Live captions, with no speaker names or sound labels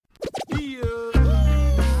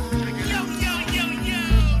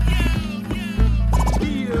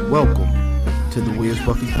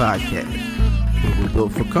Buffy podcast, where we're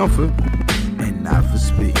built for comfort and not for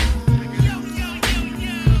speed.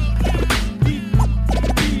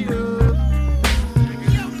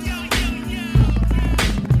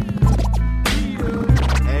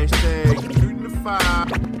 Hashtag shooting the five.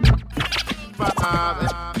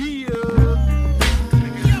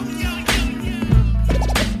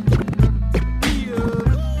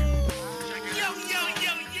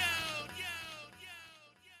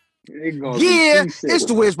 Yeah, it's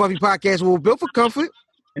the Where's Buffy podcast. We're built for comfort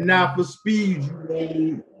and not for speed.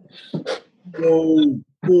 You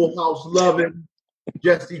Full House loving,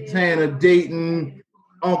 Jesse Tanner dating,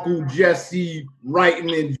 Uncle Jesse writing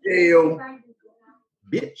in jail.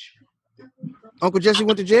 Bitch. Uncle Jesse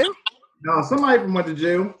went to jail? No, somebody from went to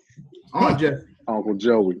jail. Aunt Jesse. Uncle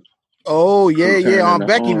Joey. Oh, yeah. Aunt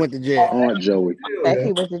Becky went to jail. Aunt Joey.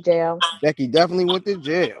 Becky went to jail. Becky definitely went to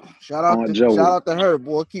jail. Shout out to her,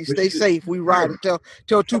 boy. Stay safe. We ride.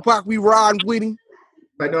 Tell Tupac we riding with him.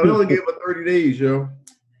 Like, no, they only gave her 30 days, yo.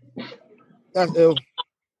 That's ill.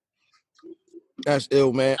 That's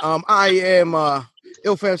ill, man. I am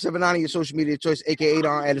IllFam790, your social media choice, aka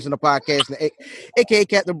Don Anderson, the podcast, aka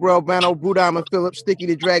Captain Bro, Bano, Brew Diamond, Phillips, Sticky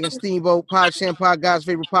the Dragon, Steamboat, Pod Sham, Pod God's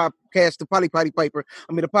favorite podcast, the Potty Piper.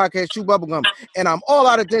 I mean, the podcast Chew Bubblegum. And I'm all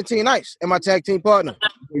out of Dentine Ice and my tag team partner.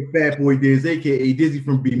 Hey, Fat Boy Dizz, aka Dizzy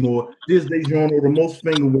from B-More. This DiGiorno, the most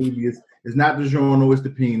finger waviest. It's not DiGiorno, it's the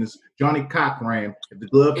penis. Johnny Cochran. If the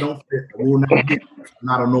glove don't fit, I will not get it. I'm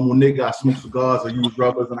not a normal nigga. I smoke cigars, I use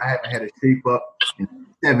rubbers, and I haven't had a shape up in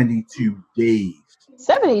 72 days.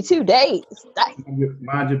 72 days.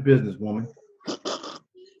 Mind your business, woman.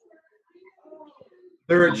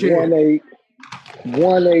 Third chair.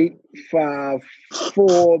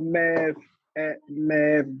 18554 Mav at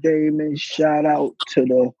Mav Damon. Shout out to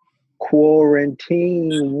the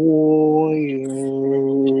quarantine warriors.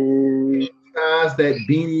 Guys, that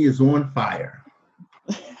beanie is on fire.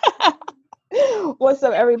 What's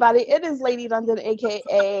up, everybody? It is Lady London,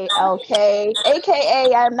 aka LK,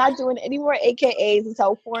 aka I'm not doing any more AKAs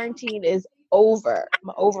until quarantine is over.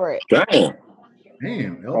 I'm over it. Damn.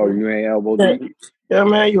 Oh, you ain't elbow deep. Yeah,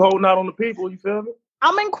 man, you holding out on the people. You feel me?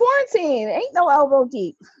 I'm in quarantine. Ain't no elbow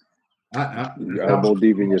deep. You're elbow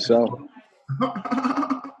deep in yourself.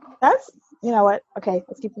 That's, you know what? Okay,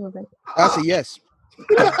 let's keep moving. That's a yes.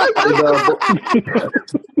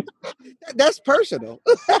 That's personal.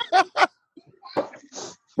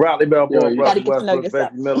 Bradley Bell, you gotta Russell get to know Westbrook,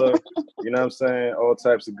 yourself. Becky Miller, you know what I'm saying? All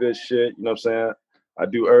types of good shit, you know what I'm saying? I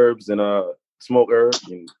do herbs and smoke herbs,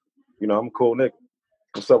 and you know, I'm a cool nigga.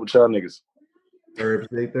 What's up with y'all niggas?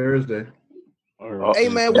 Thursday. Hey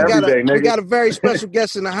man, we got a very special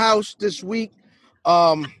guest in the house this week.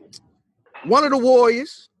 One of the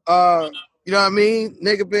Warriors. You know what I mean?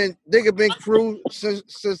 Nigga been crew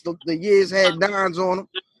since the years had nines on him.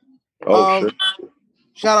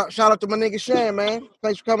 Shit. Shout out to my nigga Shan, man.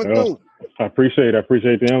 Thanks for coming through. I appreciate it. I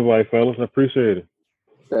appreciate the invite, fellas. I appreciate it.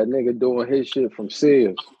 That nigga doing his shit from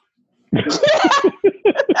Sears.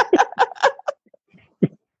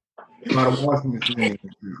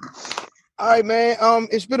 All right, man.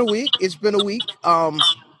 It's been a week. I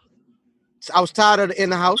was tired of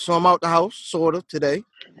in the house, so I'm out the house, sort of, today.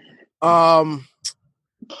 What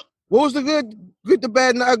was the good, the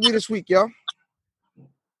bad, and the ugly this week, y'all?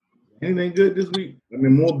 Anything good this week? I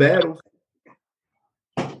mean, more battles.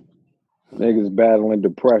 Niggas battling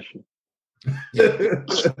depression. I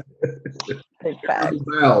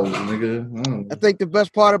think the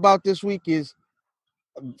best part about this week is,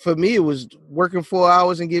 for me, it was working 4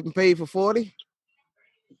 hours and getting paid for 40.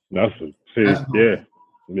 That's that's a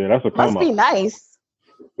come Must be nice.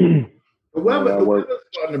 The weather's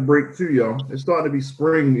starting to break too, y'all. It's starting to be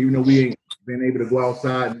spring, even though we ain't been able to go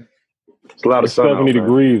outside. It's a lot of sun 70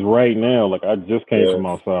 degrees right now. Like, I just came from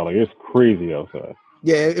outside. Like, it's crazy outside.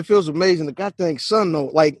 Yeah, it feels amazing. The goddamn sun,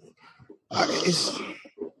 though, like, it's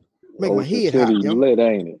make my head hot, yo. Lit,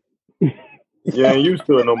 ain't it? You ain't used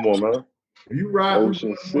to it no more, man. You ride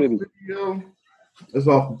Ocean City, yo. It's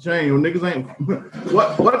off the chain. Yo, niggas ain't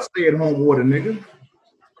what stay at home water, nigga.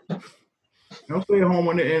 Don't stay at home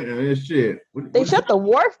and shit. They shut the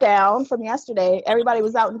wharf down from yesterday. Everybody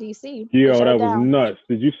was out in DC. Yo, that was nuts.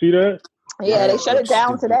 Did you see that? Yeah, they shut it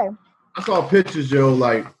down today. I saw pictures, yo,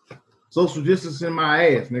 like social distancing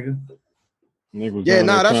my ass, nigga.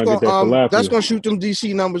 Yeah, that's gonna shoot them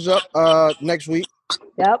DC numbers up next week.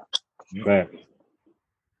 Yep. Facts.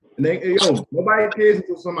 And nobody cares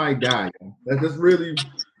until somebody dies. That's really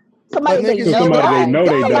somebody they know.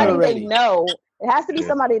 Somebody they know. It has to be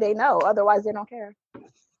somebody they know. Otherwise, they don't care.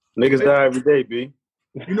 Niggas die every day, B.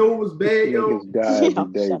 You know what was bad, yo? Niggas die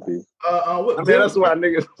every day, shut up. B. What? I mean, that's why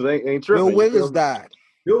niggas ain't tripping. Bill Withers died.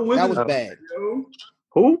 Bill Withers was bad. Yo.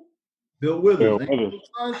 Who? Bill Withers. Bill Ain't Withers.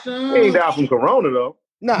 no He sunshine. ain't died from corona though.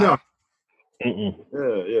 Nah. No, Mm-mm.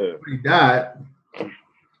 Yeah. he died.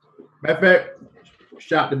 Matter of fact,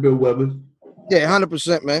 shout to Bill Withers. Yeah,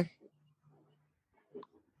 100%, man.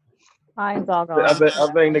 Mine's all I gone.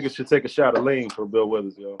 think niggas should take a shot of lean for Bill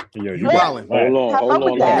Withers, yo. Yo, You got wildin'. it. Have fun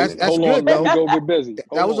with that. That's hold good, on, let though. me go get busy.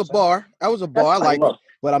 That was a bar. That was a bar. I like it,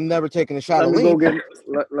 but I'm never taking a shot Let of me go lean.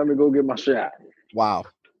 get. Let me go get my shot. Wow.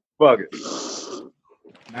 Fuck it.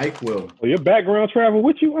 NyQuil. Well, your background travel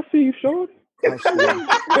with you? I see you, Sean. I swear.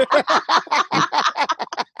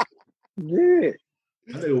 Yeah.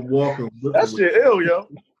 That nigga walking. That shit ill, yo.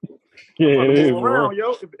 Yeah, I'm it is. move around, Bro.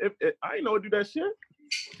 yo. If I ain't know to do that shit.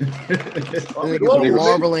 Niggas Global,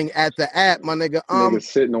 marveling at the app, my nigga. Niggas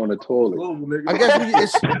sitting on the toilet. Global, nigga. I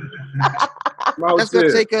guess that's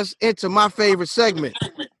gonna take us into my favorite segment,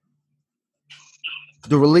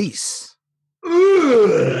 the release. Oh,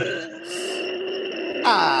 we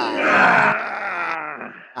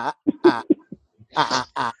got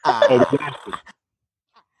it.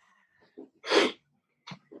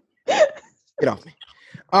 Get off me.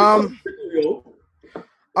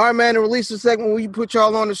 All right, man. The release the segment where you put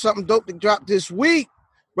y'all on to something dope to drop this week.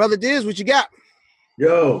 Brother Dizz, what you got?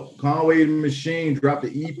 Yo, Conway the Machine dropped the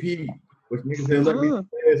EP, which niggas had let me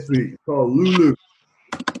last week. It's called Lulu.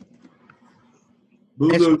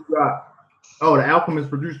 Lulu dropped. Oh, the Alchemist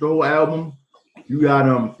produced the whole album. You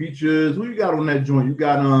got features. Who you got on that joint? You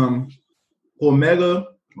got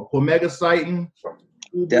Cormega Sighting.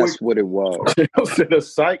 That's what it was. The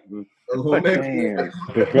sight. Damn.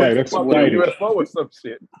 That's exciting. UFO or some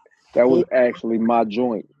shit. That was actually my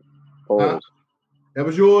joint. Pause. That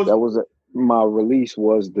was yours? That was my release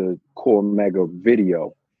was the Cormega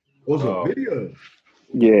video. Was a video?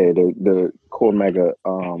 Yeah, the Cormega. I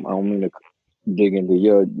don't mean to dig into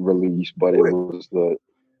your release, but it was the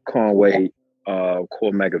Conway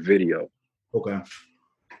Cormega video. Okay.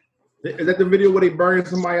 Is that the video where they burying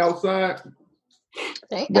somebody outside?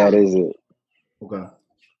 Damn. That is it. Okay.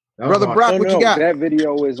 Brother Brock, what you got? That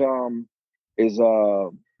video is I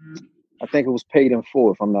think it was paid in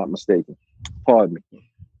full, if I'm not mistaken. Pardon me.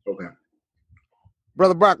 Okay.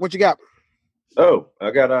 Brother Brock, what you got? Oh,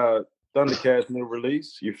 I got Thundercat's new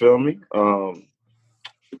release. You feel me?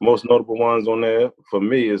 Most notable ones on there for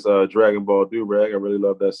me is Dragon Ball Do-Rag. I really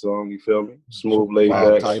love that song. You feel me? Smooth, laid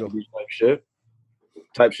back,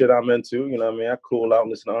 type shit I'm into. You know what I mean? I cool out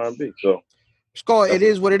and listen to R&B. So, Score, it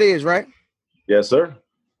is what it is, right? Yes, sir.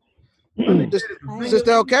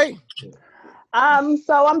 Sister, okay?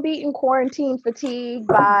 So I'm beating quarantine fatigue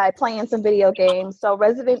by playing some video games. So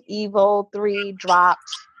Resident Evil 3 dropped.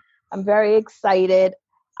 I'm very excited.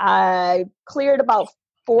 I cleared about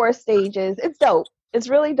 4 stages. It's dope. It's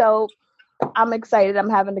really dope. I'm excited. I'm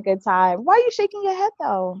having a good time. Why are you shaking your head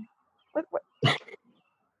though? What?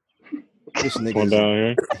 This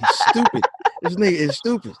nigga is stupid. This nigga is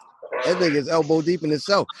stupid. That nigga is elbow deep in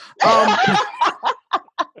himself.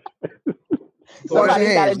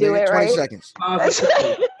 Somebody got to do it, 20 right? seconds.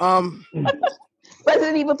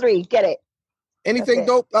 Resident Evil 3, get it. Anything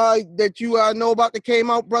dope that you know about that came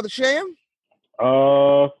out, Brother Sham?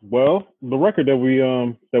 Well, the record that we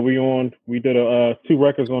on, we did 2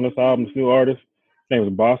 records on this album. This new artist, his name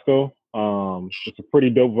is Bosco. It's a pretty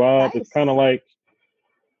dope vibe. Nice. It's kind of like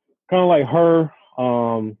her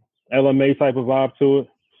LMA type of vibe to it.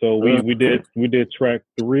 So we did track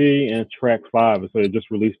 3 and track 5, so it just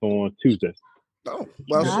released on Tuesday. Oh,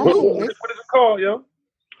 well, Nice. What is it called, yo?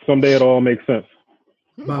 Someday it all makes sense.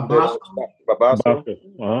 By Bosco. Bosco.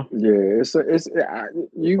 Yeah,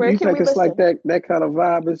 you Where can think we it's like listen? that kind of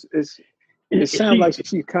vibe it sounds like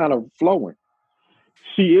she's kind of flowing.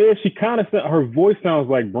 She is. She kind of her voice sounds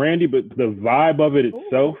like Brandy, but the vibe of it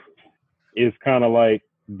itself is kind of like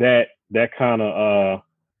that kind of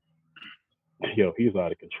he's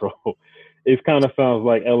out of control. It kind of sounds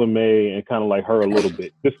like LMA and kind of like her a little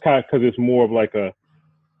bit. Just kind of because it's more of like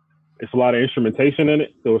it's a lot of instrumentation in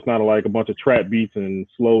it, so it's not like a bunch of trap beats and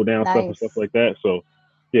slow down stuff and stuff like that. So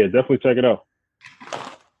yeah, definitely check it out.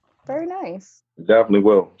 Very nice. Definitely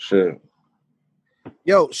will. Shit.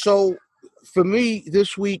 Yo, so for me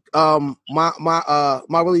this week, my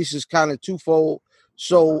release is kind of twofold.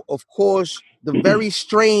 So of course, the very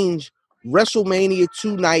strange WrestleMania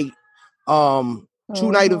 2 night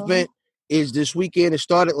event is this weekend. It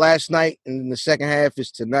started last night, and then the second half is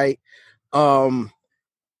tonight.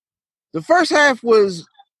 The first half was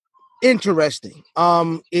interesting.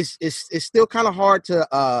 It's still kind of hard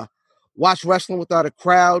to watch wrestling without a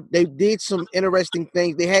crowd. They did some interesting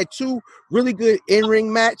things. They had 2 really good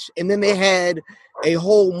in-ring match, and then they had a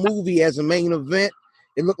whole movie as a main event.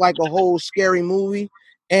 It looked like a whole scary movie.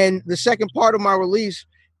 And the second part of my release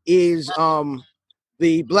is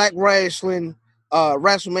the Black Wrestling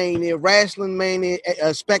Wrestling Mania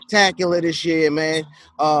spectacular this year, man.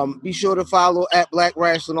 Be sure to follow at Black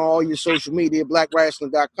Wrestling on all your social media,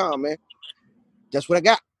 blackwrestling.com, man. That's what I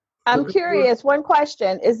got. I'm curious. One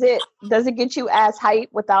question: does it get you as hype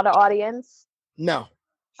without an audience? No.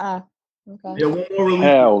 Okay. Yeah, one more release.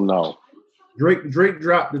 Hell no. Drake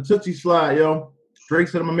dropped the Tootsie Slide, yo. Drake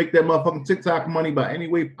said I'm gonna make that motherfucking TikTok money by any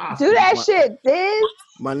way possible. Do that shit, Dizz.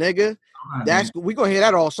 My nigga. We gonna hear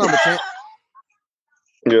that all summer, champ.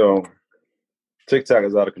 Yo, TikTok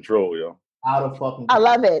is out of control, yo. Out of fucking. I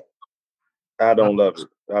love it. I don't love it.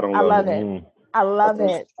 I love it. I love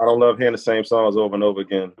it. I don't love hearing the same songs over and over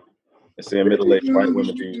again and seeing middle-aged white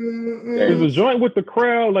women being. There's a joint with the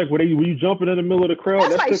crowd, like when you jumping in the middle of the crowd.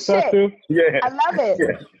 That's my TikTok shit. too. Yeah. I love it.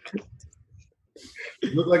 Yeah.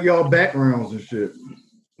 Look like y'all backgrounds and shit.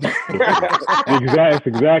 That's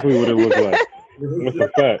exactly what it looks like. That's a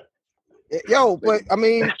fact. Yo, but I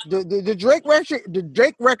mean, the Drake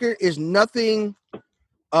record is nothing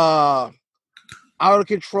out of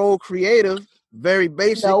control creative, very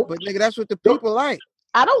basic, Nope. but nigga, that's what the people like.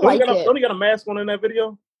 I don't like it. Don't he got a mask on in that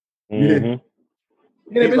video? Mm-hmm.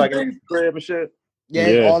 Yeah, He's like in his crib and shit.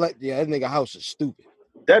 Yeah, all that. Yeah, that nigga house is stupid.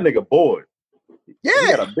 That nigga bored. Yeah,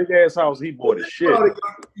 he got a big ass house. He bored as shit.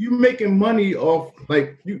 You making money off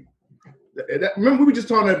like you? Remember we were just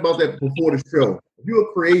talking about that before the show. If you're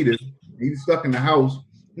a creative and you stuck in the house,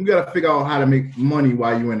 you gotta figure out how to make money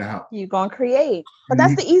while you're in the house. You gonna create, but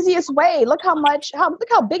that's the easiest way. Look how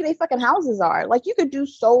big they fucking houses are. Like you could do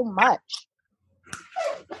so much.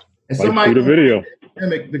 And Like, somebody shoot a video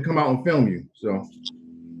to come out and film you. So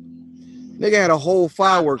nigga had a whole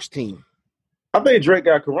fireworks team. I think Drake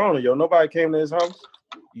got corona, yo. Nobody came to his house.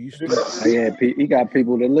 He got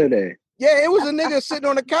people that live there. Yeah, it was a nigga sitting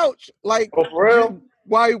on the couch, like for real.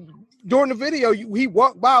 While during the video, he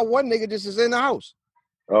walked by one nigga just is in the house.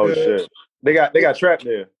 Oh shit! They got trapped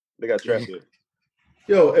there. They got trapped there.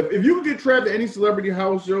 Yo, if you can get trapped at any celebrity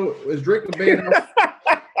house, yo, is Drake a bad house?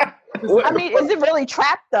 I mean, is it really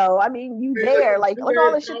trapped though? I mean, you there? Like, look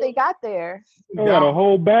all the shit they got there. They got a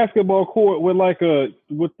whole basketball court with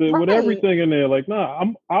with everything in there. Like, nah,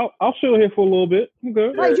 I'll chill here for a little bit.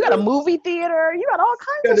 Okay. Right, you got a movie theater. You got all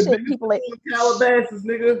kinds of shit. People at Calabasas,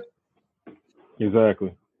 nigga.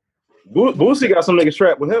 Exactly. Boosie got some niggas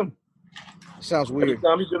trapped with him. Sounds weird. Every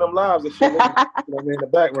time he do them lives and shit, in the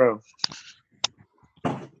background.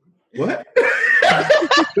 What?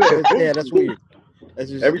 Yeah, that's weird.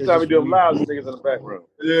 Every time we do them lives, the niggas in the background.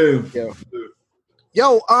 Yeah.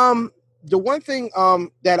 Yo, the one thing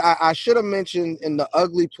that I should have mentioned in the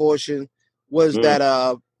ugly portion was that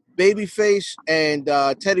Babyface and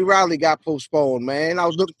Teddy Riley got postponed, man. I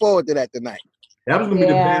was looking forward to that tonight. That was gonna be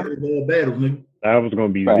the battle of all battles, nigga. That was gonna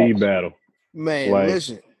be the battle. Man,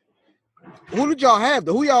 listen. Who did y'all have?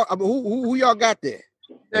 Who y'all got there?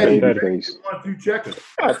 Babyface. 1-2 checker.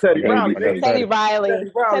 Teddy Riley. Teddy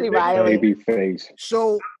Riley. Babyface.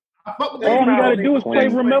 So all he gotta do is play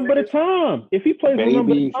Remember the Time. If he plays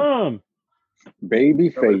Remember the Time.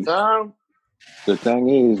 Babyface. The thing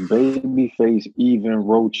is, Babyface even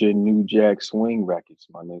wrote your New Jack Swing records,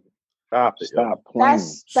 my nigga. Stop playing.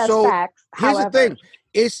 That's facts. Here's the thing.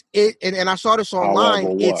 And I saw this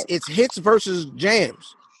online. It's hits versus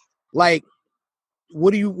jams. Like,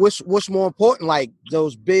 what's more important? Like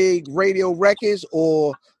those big radio records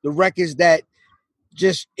or the records that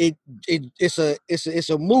just it's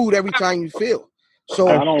a mood every time you feel. So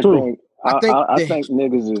I think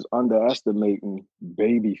niggas is underestimating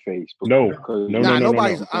Babyface. No,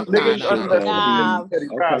 nobody's. Babyface is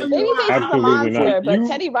a monster, but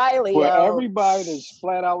Teddy Riley. For everybody that's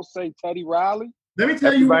flat out say Teddy Riley. Let me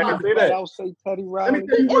tell you why. Say Teddy Riley. Let me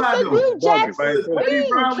tell you why though. Teddy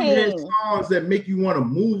Riley has songs that make you want to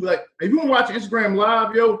move. Like if you want to watch Instagram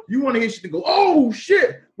Live, yo, you want to hear shit to go, oh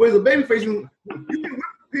shit. Whereas a Babyface, you can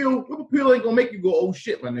whip appeal ain't gonna make you go, oh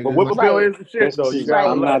shit, my nigga. But whip appeal is the shit though.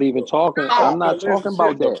 I'm not even talking. I'm not talking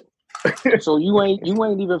about that. So you ain't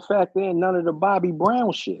even factor in none of the Bobby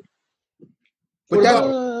Brown shit. But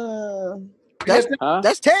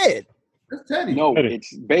that's Ted. That's Teddy. No,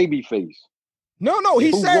 it's Babyface. No,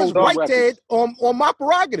 he says right, Ted, on my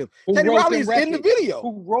prerogative. Teddy Riley is in the video.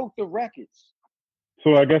 Who wrote the records?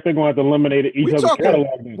 So I guess they're going to have to eliminate each other's catalog.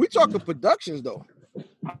 We talking productions though.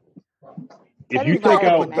 If you take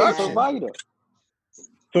out production,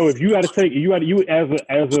 so if you got to take you as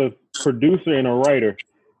a producer and a writer,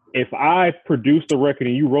 if I produced the record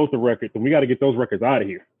and you wrote the record, then we got to get those records out of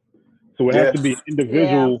here. So it has to be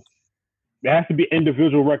individual. There has to be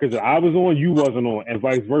individual records that I was on, you wasn't on, and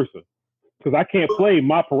vice versa. Because I can't play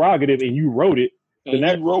my prerogative and you wrote it. And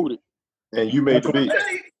you made the beat.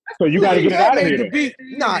 So you got to get it out of here.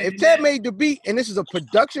 If Ted made the beat and this is a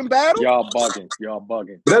production battle, y'all bugging.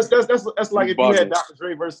 That's like if you had Dr.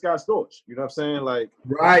 Dre versus Scott Storch. You know what I'm saying? Like,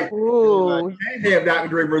 right. Ooh. You can't have Dr.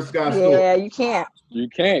 Dre versus Scott Storch. Yeah, you can't. You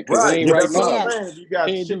can't, because they ain't right now. You got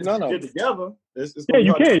shit that you get together.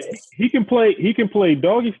 You can. He can play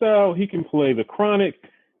Doggy Style. He can play the Chronic.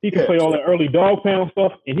 He can play all that early Dog Pound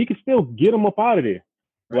stuff, and he can still get them up out of there.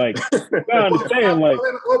 Like, you gotta understand, like,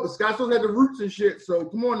 Scott Storch had the roots and shit. So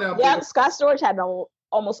come on now. Yeah, Scott Storch had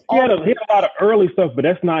almost all. He had a lot of early stuff, but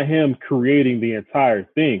that's not him creating the entire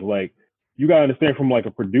thing. Like, you gotta understand from like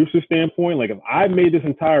a producer standpoint. Like, if I made this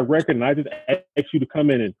entire record and I just asked you to come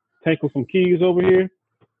in and tackle some keys over here,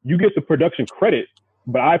 you get the production credit,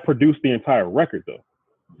 but I produced the entire record though.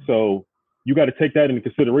 So you got to take that into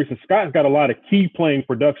consideration. Scott's got a lot of key playing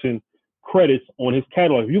production credits on his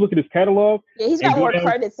catalog. If you look at his catalog, he's got more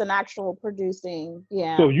credits than actual producing.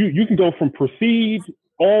 Yeah. So you can go from Proceed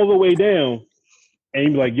all the way down, and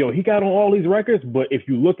you be like, yo, he got on all these records. But if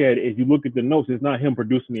you look at it, if you look at the notes, it's not him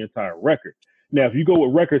producing the entire record. Now, if you go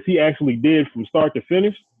with records he actually did from start to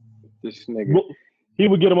finish, this nigga, he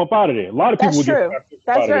would get them up out of there. A lot of people would get them up out of there.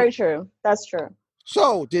 That's very true. That's true.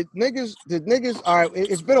 So did niggas? All right,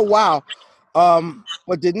 it's been a while.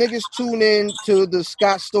 But did niggas tune in to the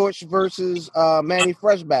Scott Storch versus Manny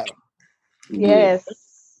Fresh battle? Yes.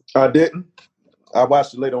 I didn't. I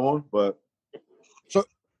watched it later on, but so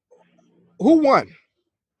who won?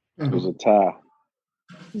 It was a tie.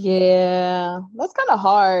 Yeah, that's kind of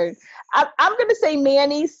hard. I'm gonna say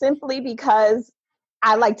Manny simply because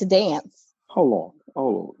I like to dance. Hold on.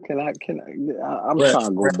 Can I? I'm trying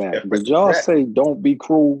to go back. Did y'all say "Don't Be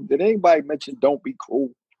Cruel"? Did anybody mention "Don't Be Cruel"?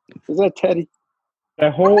 Is that Teddy?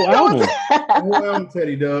 That whole album. Whole album,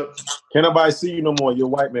 Teddy, dog. Can't nobody see you no more. You're a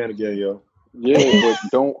white man again, yo. Yeah,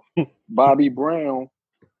 but don't. Bobby Brown,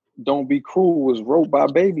 "Don't Be Cruel" was wrote by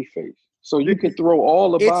Babyface. So you can throw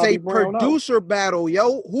all of Bobby Brown out. It's a producer battle,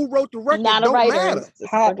 yo. Who wrote the record? Not don't a writer.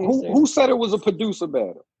 matter. Who said it was a producer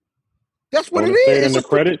battle? That's what it is. In the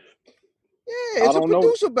credits? Yeah, it's a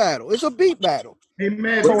producer battle. It's a beat battle. Hey,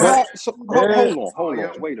 man. Hold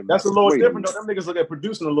on. Wait a minute. That's a little different, though. Them niggas look at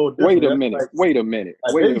producing a little different. Wait a minute.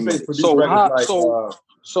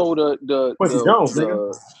 So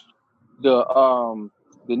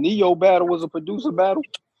the Neo battle was a producer battle?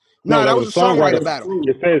 No, that was a songwriter battle.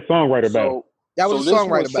 It said songwriter battle. That was a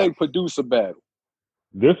songwriter battle. Say producer battle.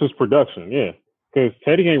 This is production, yeah. Because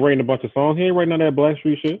Teddy ain't writing a bunch of songs. He ain't writing none of that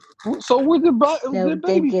Blackstreet shit. So what did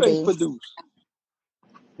Babyface produce?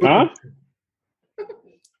 Huh?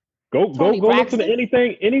 Go listen to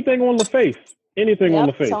anything on the face. Anything on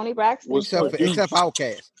the face. Tony Braxton. Except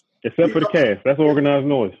Outkast. Except for the cast. That's organized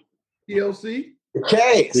noise. TLC?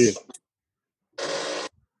 Cast.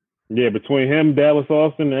 Yeah, between him, Dallas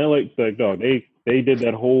Austin, and LA, like, dog, they did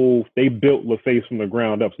that whole, they built LaFace from the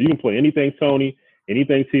ground up. So you can play anything Tony,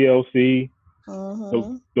 anything TLC,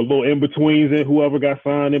 the little in-betweens and whoever got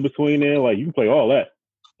signed in between there, like, you can play all that.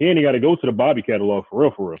 He ain't got to go to the Bobby catalog for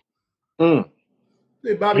real.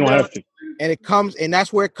 You don't have to. And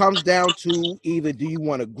that's where it comes down to either do you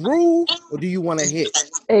want to groove or do you want to hit?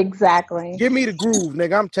 Exactly. Give me the groove,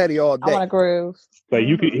 nigga. I'm Teddy all day. I want to groove. Like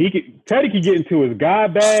Teddy could get into his guy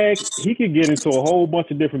bag. He could get into a whole bunch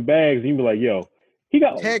of different bags. And he'd be like, yo,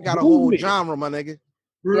 Ted got a whole genre, my nigga.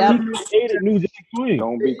 Yep.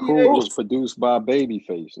 Don't Be Cruel was produced by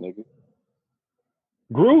Babyface, nigga.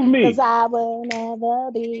 Groove Me. Because I will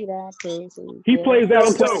never be that crazy. He plays that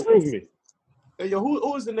on Groove Me. Hey, yo,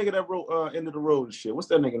 who is the nigga that wrote End of the Road and shit? What's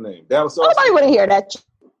that nigga name? Dallas Austin? Nobody want to hear that.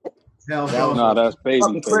 No, that's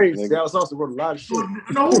Babyface. Dallas Austin wrote a lot of shit.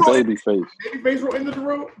 No, Babyface. Babyface wrote End of the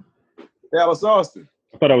Road? Dallas Austin.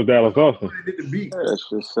 I thought it was Dallas Austin. Let's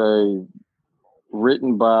just say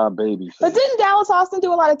written by Babyface. But didn't Dallas Austin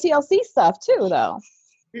do a lot of TLC stuff too, though?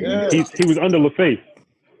 Yeah. He was under LaFace.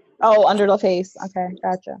 Oh, under LaFace. Okay,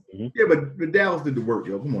 gotcha. Mm-hmm. Yeah, but Dallas did the work,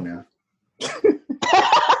 yo. Come on now.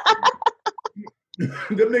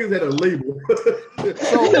 Them niggas had a label.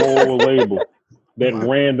 A whole label that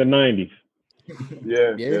ran the 90s.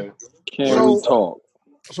 Yeah. Can we talk?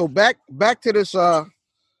 So back to this Scott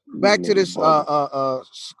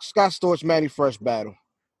Storch Manny Fresh battle.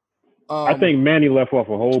 I think Manny left off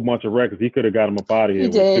a whole bunch of records. He could have got him up out of here.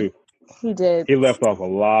 He did. He left off a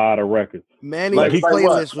lot of records. Manny's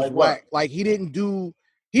playlist was whack. Like he didn't do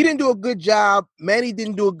a good job. Manny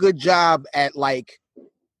didn't do a good job at like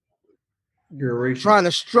trying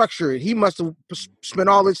to structure it. He must have spent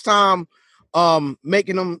all his time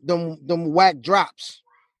making them whack drops.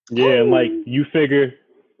 Yeah, and like you figure,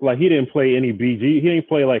 like he didn't play any BG. He didn't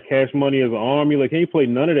play like Cash Money as an Army. Like he didn't play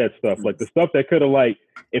none of that stuff. Like the stuff that could have like,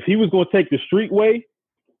 if he was going to take the street way,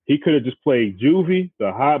 he could have just played Juvie,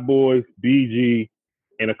 the Hot Boys, BG,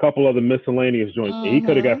 and a couple other miscellaneous joints. And he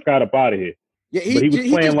could have got Scott up out of here. Yeah, he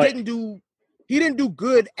didn't do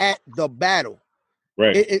good at the battle.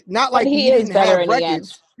 Right. It not like he didn't have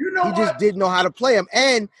records. He just didn't know how to play them.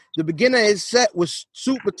 And the beginning of his set was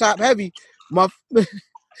super top heavy.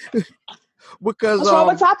 Because what's wrong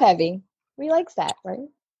with top heavy? We like that, right?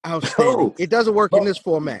 Outstanding. It doesn't work in this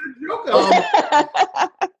format.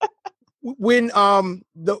 When I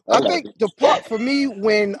think the part for me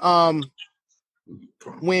when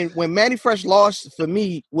Manny Fresh lost for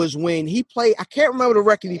me was when he played. I can't remember the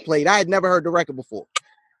record he played. I had never heard the record before,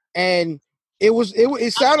 and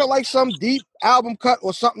it sounded like some deep album cut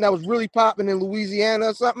or something that was really popping in Louisiana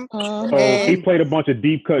or something. So he played a bunch of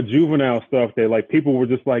deep cut Juvenile stuff that like people were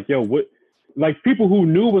just like, yo, what? Like people who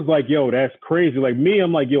knew was like, yo, that's crazy. Like me,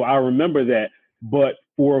 I'm like, yo, I remember that. But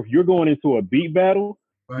if you're going into a beat battle,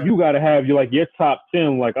 you got to have your top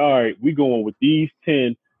 10. Like, all right, we going with these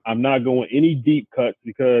 10. I'm not going any deep cuts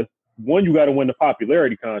because one, you got to win the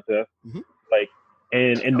popularity contest. Like,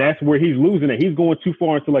 and that's where he's losing it. He's going too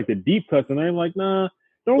far into like the deep cuts, and I'm like, nah,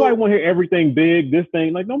 nobody want to hear everything big. This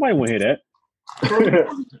thing, like, nobody want to hear that.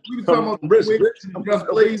 We were talking about the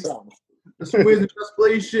Swizz and Just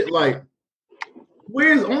Blaze shit. Like,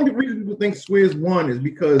 Swizz, only reason people think Swizz won is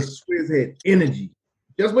because Swizz had energy.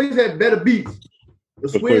 Just Blaze had better beats.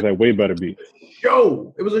 Swizz had way better beats.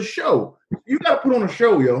 Show. It was a show. You got to put on a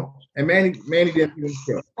show, yo. And Manny didn't put on a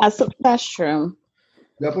show. That's true.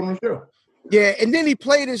 You got to put on a show. Yeah, and then he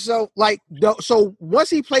played it so once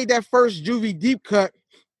he played that first Juvie deep cut,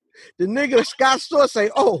 the nigga Scott Storch say,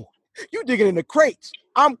 "Oh, you digging in the crates."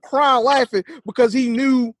 I'm crying laughing because he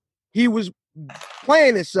knew he was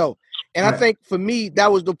playing it so. And I think for me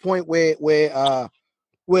that was the point where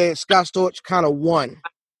Scott Storch kind of won.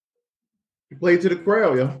 He played to the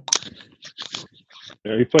crowd, yo.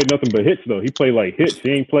 Yeah, he played nothing but hits though. He played like hits. He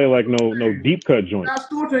ain't play like no deep cut joint. Scott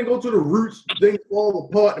Storch ain't go to the roots, things fall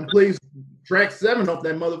apart and plays track 7 off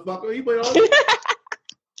that motherfucker. He played all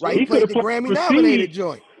right. He played the Grammy nominated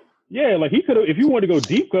joint. Yeah, like he could have. If you wanted to go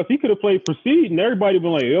deep cuts, he could have played Proceed, and everybody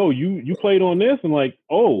been like, "Yo, you played on this," and like,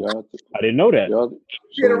 "Oh, I didn't know that."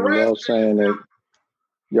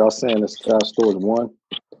 Y'all saying that Scott Storch won?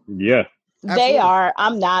 Yeah, they are.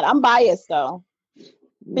 I'm not. I'm biased though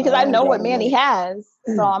because I know what Manny has,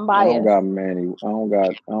 so I'm biased. I don't got Manny. I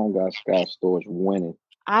don't got Scott Storch winning.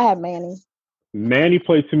 I have Manny. Manny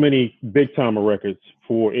played too many big timer records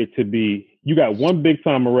for it to be. You got one big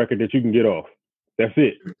timer record that you can get off. That's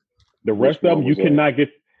it. The rest of them you cannot get.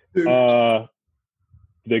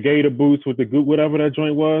 The Gator Boots with the Goop, whatever that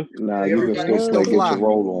joint was. Nah, you can still play Get Your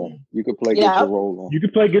Roll On. You can play Get Your Roll On. You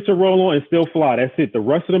can play Get Your Roll On and still fly. That's it. The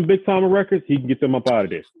rest of them big timer records, he can get them up out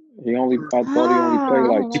of there. I thought he only played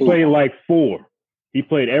like 2. He played like 4. He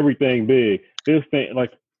played everything big. This thing,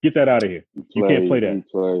 like, get that out of here. You can't play that.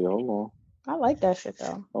 Hold on. I like that shit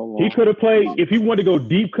though. He could have played if he wanted to go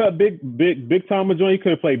deep cut, big timer joint. He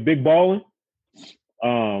could have played Big Ballin'.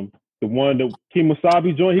 The one, the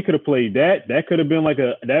Kemosabe joint, he could have played that. That could have been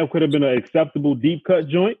an acceptable deep cut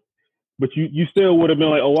joint. But you still would have been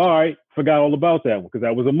like, oh, all right, forgot all about that one because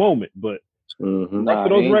that was a moment. But those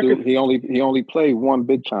records, he only played one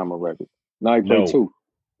big timer record. No, he played 2.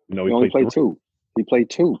 No, he only played 2. He played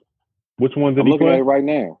 2. Which one did I'm he looking play? at it right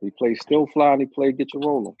now. He played Still Fly and he played Get Your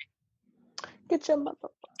Roll On. Get your mother.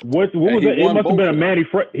 What was that? It must have been a Manny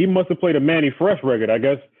Fresh. He must have played a Manny Fresh record, I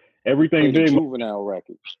guess. Everything big. Juvenile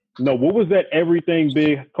record. No, what was that? Everything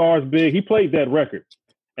big, cars big. He played that record,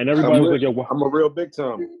 and everybody was like, "Yo, I'm a real big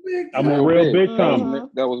time. I'm a real big time."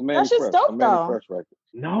 That was Manny Fresh. That's just dope, though. Fresh record.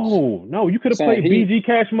 No, you could have played BG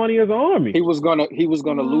Cash Money as an Army. He was gonna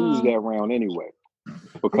lose that round anyway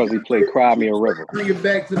because he played Cry Me a River. Bring it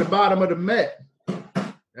back to the bottom of the mat.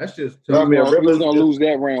 That's just he was gonna lose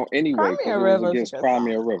that round anyway because it was against Cry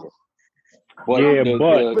Me a River. But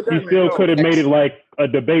he still could have made it like a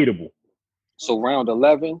debatable. So round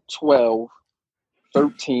 11, 12,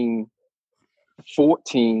 13,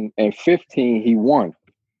 14, and 15, he won.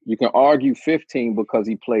 You can argue 15 because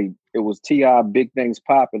he played, it was T.I. Big Things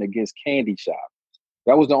Poppin' against Candy Shop.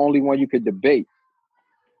 That was the only one you could debate.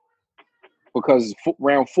 Because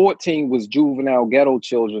round 14 was Juvenile Ghetto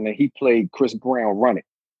Children and he played Chris Brown Run It.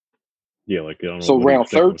 Yeah, like so round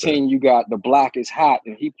 13, you got The Block Is Hot,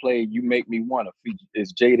 and he played You Make Me Wanna.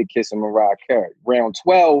 It's Jada Kiss and Mariah Carey. Round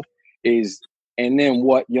 12 is And then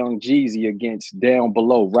what? Young Jeezy against Down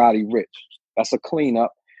Below, Roddy Ricch. That's a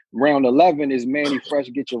cleanup. Round 11 is Manny Fresh,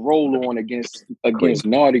 Get Your Roll On against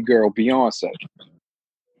Naughty Girl, Beyonce.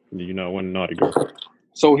 You know, one Naughty Girl.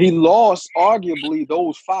 So he lost arguably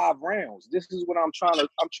those 5 rounds. This is what I'm trying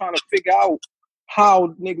to figure out how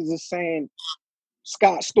niggas is saying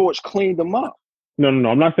Scott Storch cleaned him up. No.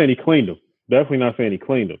 I'm not saying he cleaned him. Definitely not saying he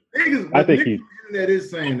cleaned him. I think the internet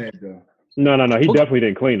is saying that though. No. He definitely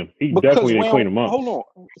didn't clean him. He definitely didn't clean him up. Hold on.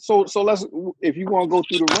 So let's, if you want to go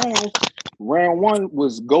through the rounds, round 1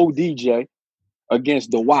 was Go DJ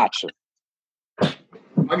against The Watcher.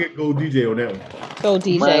 I get Go DJ on that one. Go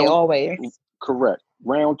DJ always. Correct.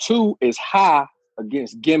 Round 2 is High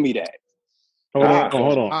against Gimme That.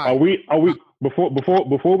 Hold on. Are we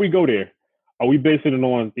before we go there? Are we basing it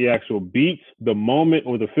on the actual beats, the moment,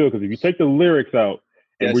 or the feel? Because if you take the lyrics out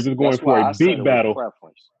and we're just going for a beat battle,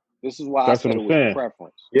 this is why that's I said what I'm it was saying.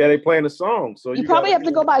 preference. Yeah, they playing the song, so you probably have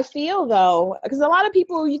to go by feel though, because a lot of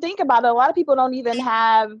people, you think about it, a lot of people don't even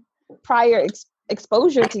have prior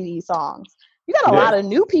exposure to these songs. You got a lot of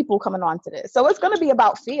new people coming onto this, so it's going to be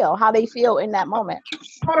about feel, how they feel in that moment.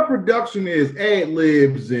 A lot of production is ad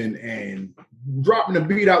libs and dropping the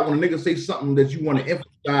beat out when a nigga say something that you want to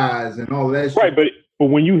emphasize and all that. Right, but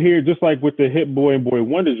when you hear, just like with the Hit Boy and Boy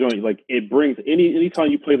Wonder joint, like it brings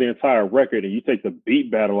anytime you play the entire record and you take the beat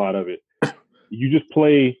battle out of it, you just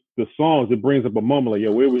play the songs. It brings up a moment like,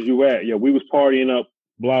 yo, where was you at? Yo, we was partying up.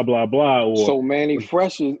 Blah blah blah. Or so Manny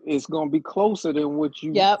Fresh is going to be closer than what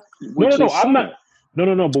you. Yep. No. I'm not.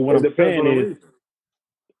 No. But what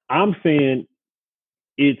I'm saying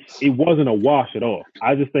it wasn't a wash at all.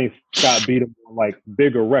 I just think Scott beat him on like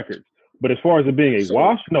bigger records. But as far as it being a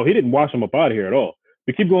wash, no, he didn't wash him up out of here at all.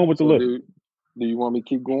 But keep going with the list. Do you want me to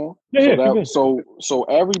keep going? Yeah. So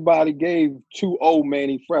everybody gave 2-0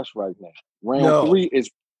 Manny Fresh right now. Round 3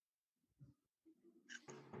 is.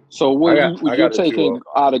 So what you're taking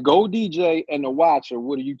out of Go DJ and The Watcher?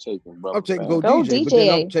 What are you taking, bro? I'm taking Go DJ, but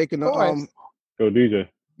then I'm taking the Go DJ.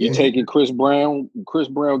 You taking Chris Brown? Chris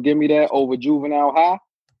Brown, Give Me That over Juvenile High?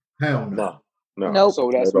 Hell no. Nope.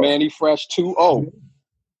 So that's Manny Fresh 2-0.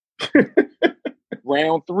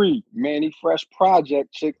 Round 3, Manny Fresh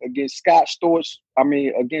Project Chick against Scott Storch.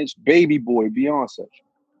 Against Baby Boy, Beyonce.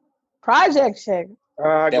 Project Chick.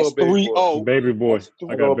 That's 3-0. Baby Boy.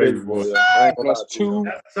 I got Baby Boy. That's 2.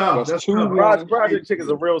 That's 2. Project Chick is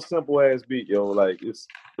a real simple ass beat, yo. Like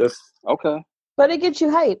that's okay. But it gets you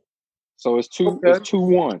hype. So it's 2. Okay. It's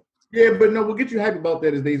 2-1. Yeah, but no, what gets you hype about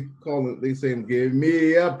that is they say, give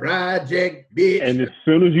me a project, bitch. And as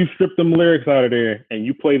soon as you strip them lyrics out of there and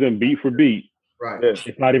you play them beat for beat, right?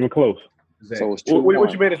 It's not even close. Exactly. So it's 2-1.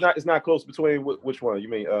 What you mean? It's not close between which one? You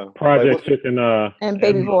mean Project Chick and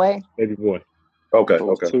Baby Boy. Baby Boy. Okay.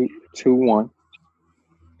 So okay. 2-1.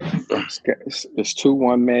 It's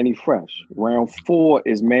 2-1 Manny Fresh. Round 4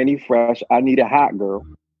 is Manny Fresh. I Need a Hot Girl.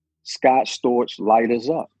 Scott Storch, Light Us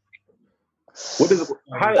Up. What is it?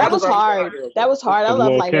 That was hard. That was hard. I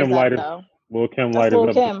love Light Us Up though. Lil' Kim, Light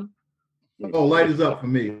Us Up. Oh, Light Us Up for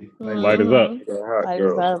me. Light Us Up. Light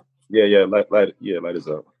Us Up. Yeah, Light Us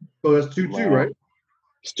Up. So that's 2-2, right?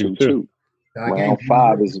 It's 2-2. Round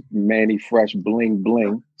 5 is Manny Fresh, Bling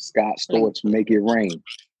Bling. Scott Storch, Make It Rain.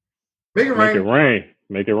 Make it rain.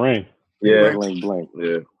 Make it rain. Yeah. Bling Bling.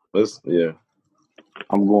 Yeah.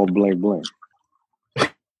 I'm going Bling Bling.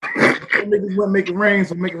 Niggas want to make it rain,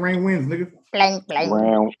 so Make It Rain wins, nigga. Bling bling.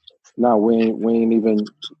 Round. No, we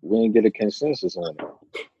ain't get a consensus on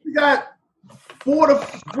it. We got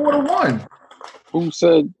 4-1. Who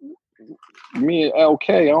said me and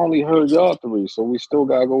LK? I only heard y'all 3, so we still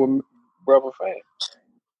gotta go with Brother Fan.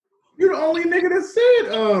 You're the only nigga that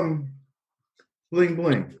said Bling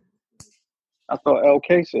Bling. I thought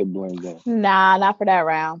LK said Bling Bling. Nah, not for that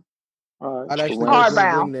round. All right, so hard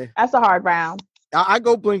round. That's a hard round. I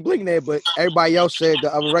go Bling Bling there, but everybody else said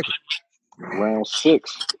the other record. Round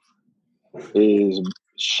 6 is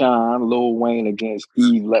Sean, Lil Wayne against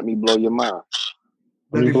Eve, Let Me Blow Your Mind.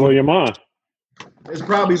 Let me blow your mind. It's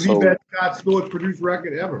probably the best Scott Storch produced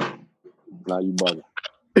record ever. Now you bugging.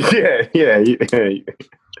 Yeah.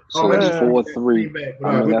 So that's 4-3.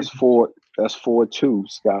 That's 4-2,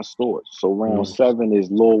 Scott Storch. So round 7 is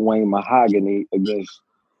Lil Wayne Mahogany against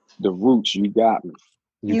The Roots, You Got Me.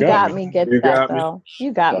 You got me. Get that though.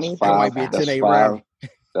 You got me. That might be a 10-8 round.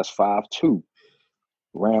 That's 5-2.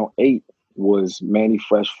 Round 8 was Manny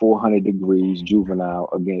Fresh, 400 Degrees, Juvenile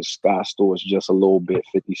against Scott Storch, Just a Little Bit,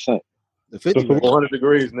 50 Cent. The 50 400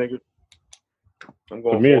 degrees, nigga. I'm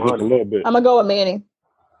going for just a little bit. I'm gonna go with Manny.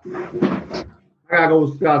 I gotta go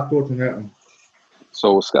with Scott Storch on that one.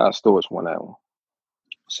 So Scott Storch won that one.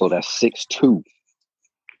 So that's 6-2.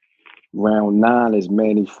 Round 9 is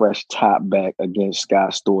Manny Fresh top back against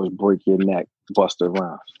Scott Storch Break Your Neck Buster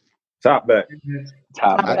Rhymes. Top back.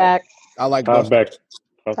 Top back. I like Top Buster.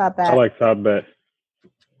 back. Top back. I like top back.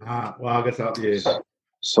 Well, I guess yeah.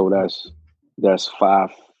 So that's 5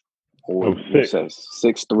 or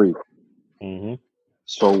 6-3. Mm-hmm.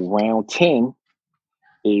 So round 10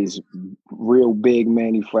 is Real Big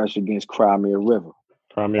Manny Fresh against Crimea River.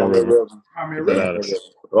 Crimea River.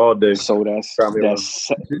 All day. So that's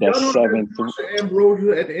 7-3.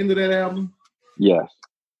 Ambrosia at the end of that album. Yes.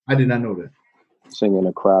 I did not know that. Singing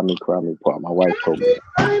the Cry Me part. My wife told me.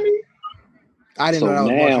 I didn't know that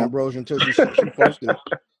was Marcia Ambrosia until she posted it.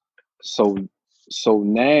 So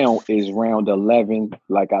now is round 11,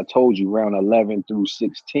 like I told you, round 11 through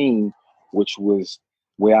 16, which was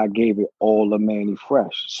where I gave it all to Manny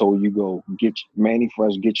Fresh. So you go get Manny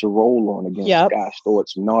Fresh, get your roll on against Scott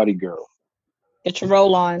Storch, Naughty Girl. Get your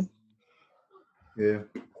roll on. Yeah.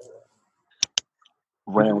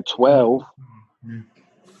 Round 12.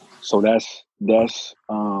 So that's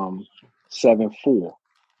 7-4.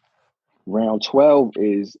 Round 12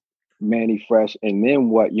 is Manny Fresh, and then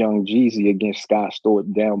what? Young Jeezy against Scott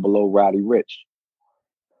Storch down below Roddy Rich.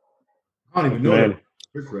 I don't even know that.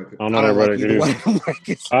 I don't know that record either.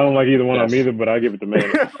 I don't like either one of them either, but I give it to Manny.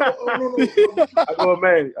 I go with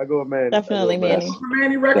Manny. Definitely Manny.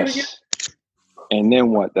 Manny record again. And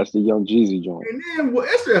then what? That's the Young Jeezy joint. And then what?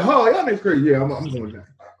 It's hard. Y'all niggas crazy. Yeah, I'm going down.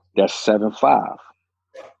 That's 7-5.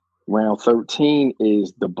 Round 13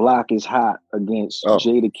 is The Block Is Hot against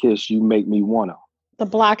Jadakiss, You Make Me Wanna. The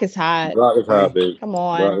Block Is Hot. Block is hot, baby. Come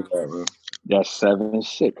on. That's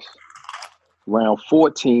 7-6. Round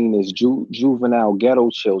 14 is Juvenile Ghetto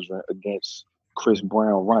Children against Chris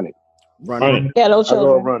Brown, Run It. Run it. Ghetto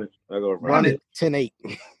Children. I go Run it. 10-8.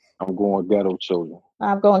 I'm going Ghetto Children.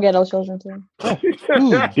 I'm going Ghetto Children too.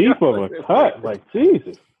 Deep of a cut, like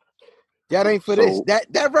Jesus. That ain't for this.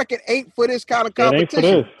 That record ain't for this kind of competition.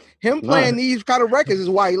 Ain't for this. Him playing these kind of records is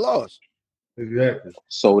why he lost. Exactly.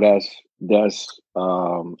 So that's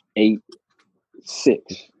 8-6.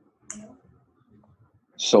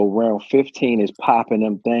 So round 15 is Popping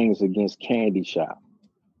Them Things against Candy Shop.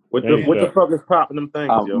 What the fuck is Popping Them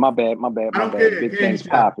Things? Yo? My bad. Big Things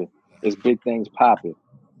Popping. It's Big Things Popping.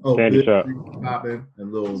 Oh, Candy Shop. Popping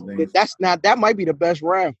and little things. That might be the best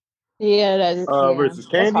round. Yeah, that is. Versus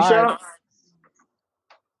Candy Shop.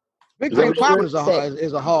 Big Things Popping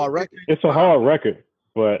is a hard record. It's a hard record,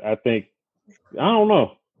 but I think I don't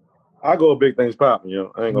know. I go with Big Things Popping,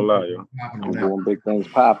 yo. I ain't gonna lie, yo. I'm going Big Things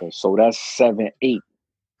Popping. So that's 7-8.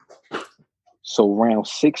 So round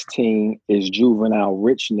 16 is Juvenile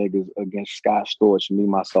Rich Niggas against Scott Storch, Me,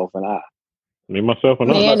 Myself, and I. Me, Myself,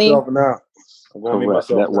 and I. I'm going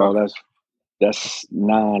Correct. That's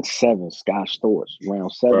 9-7, Scott Storch.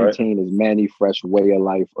 Round 17 is Manny Fresh, Way of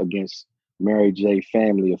Life against Mary J.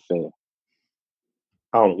 Family Affair.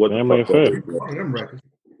 I don't know what Family Affair.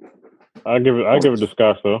 I give it to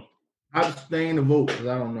Scott though. I abstain the vote because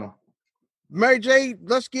I don't know. Mary J,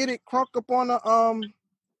 let's get it crunk up on the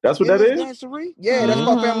That's what that is? Dancery? Yeah, that's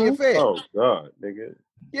called Family Affair. Oh God, nigga.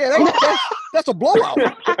 Yeah, that's a blowout.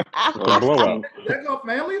 That's called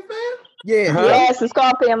Family Affair? Yeah. Yes, it's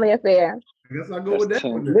called Family Affair. I guess I'll go with that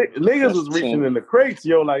one. Niggas was reaching in the crates,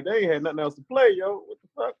 yo, like they ain't had nothing else to play, yo.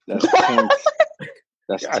 What the fuck?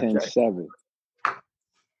 That's 10-7.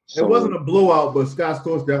 It wasn't a blowout, but Scott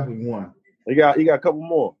Storch definitely won. You got a couple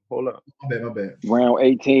more. Hold up. My bad. Round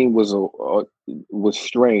 18 was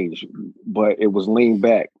strange, but it was lean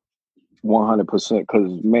back 100%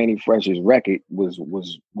 because Manny Fresh's record was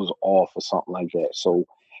off or something like that. So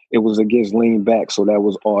it was against lean back, so that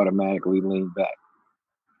was automatically lean back.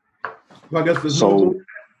 Well, I guess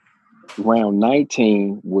round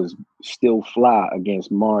 19 was Still Fly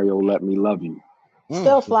against Mario Let Me Love You.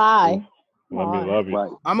 Still Fly. Let Me Love You.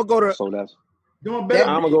 Right. I'm gonna go to. So that's. I'm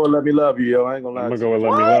gonna go with Let Me Love You, yo. I ain't gonna lie. I'm gonna go with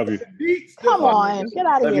Let Me Love You. Come on, get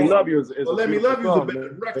out of here. Let Me Love You is Let Me Love You is a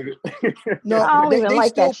better record. No, I don't even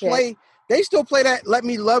like that shit. They still play that Let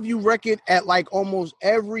Me Love You record at like almost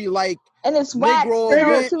every like. And it's whack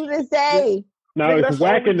still to this day. Now it's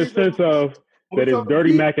whack in the sense of that it's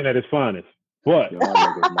Dirty Mackin at its finest, but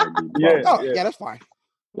yeah, that's fine.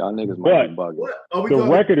 Y'all niggas might be bugging. The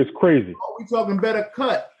record is crazy. Are we talking better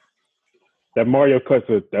cut? That Mario cut's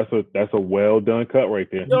that's a well done cut right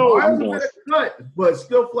there. No, I'm better cut, but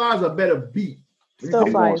Still Fly's a better beat. Still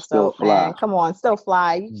Fly is dope, man. Come on, Still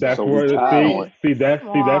Fly. That's where that's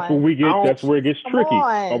where we get. That's where it gets tricky.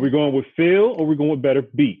 Are we going with feel or are we going with better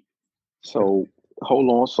beat? So hold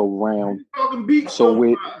on. So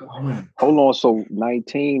So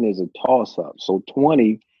 19 is a toss up. So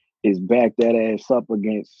 20 is back that ass up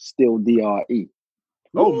against Still DRE.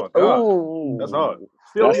 Oh my God, Ooh. that's hard.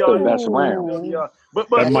 Still That's the DR, best round. Still DR. But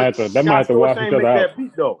That might have Scott to wash Storch each ain't other make out. that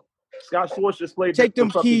beat though. Scott Storch just played Take the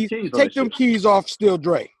them fucking keys. on Take that them shit. keys off. Still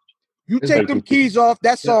Dre. You It's take like- them keys off.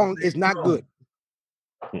 That song is not good.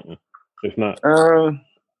 It's not.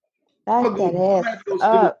 Back that ass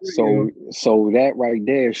up. So that right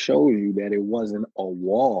there shows you that it wasn't a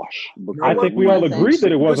wash. I think we all agreed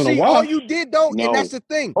that it But wasn't see, a all wash. you did though, No. and that's the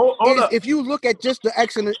thing, Hold is up. if you look at just the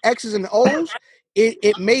X's and O's,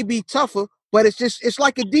 it may be tougher, but it's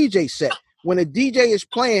like a DJ set. When a DJ is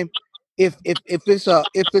playing, if it's a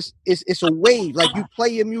wave, like you play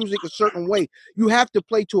your music a certain way, you have to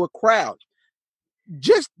play to a crowd.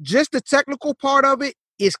 Just the technical part of it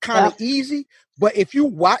is kind of easy, but if you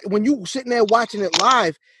when you sitting there watching it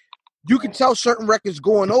live, you can tell certain records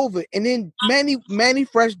going over. And then Manny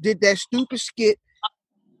Fresh did that stupid skit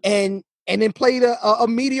and then played a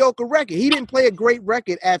mediocre record. He didn't play a great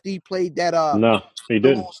record after he played that No, he the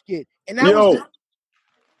didn't. little skit. And that was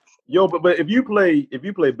but if you play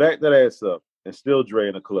Back That Ass Up and Still Dre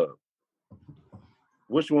in a club,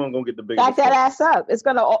 which one gonna get the biggest? Back that ass up. It's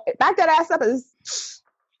gonna back that ass up is.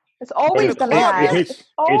 It's always gonna have it. It's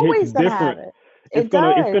always gonna have it. It's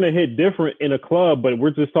gonna hit different in a club, but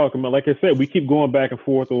we're just talking about, like I said, we keep going back and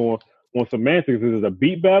forth on semantics. Is it a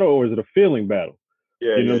beat battle or is it a feeling battle?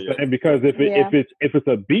 Yeah, you know what I'm saying? Because if it's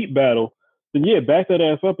a beat battle, then yeah, Back That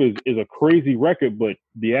Ass Up is a crazy record, but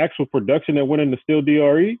the actual production that went into Still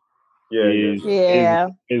DRE is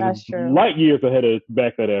that's true. light years ahead of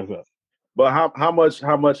Back That Ass Up. But how much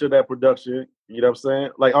of that production, you know what I'm saying?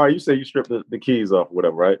 Like, all right, you say you strip the keys off or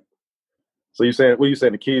whatever, right? So you saying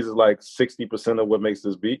the keys is like 60% of what makes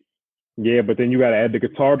this beat? Yeah, but then you gotta add the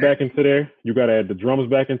guitar back into there. You gotta add the drums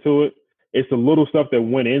back into it. It's the little stuff that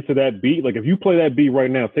went into that beat. Like if you play that beat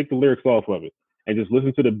right now, take the lyrics off of it and just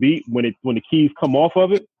listen to the beat. When the keys come off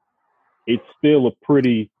of it, it's still a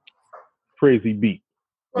pretty crazy beat.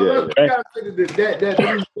 Well, you gotta say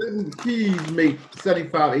that the keys make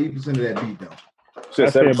 75-80% of that beat though. So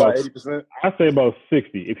 75-80%? I say about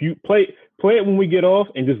 60. If you play it when we get off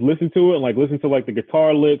and just listen to it, and like listen to like the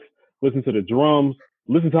guitar licks, listen to the drums,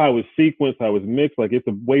 listen to how it's sequenced, how it's mixed, like it's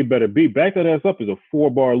a way better beat. Back That Ass Up is a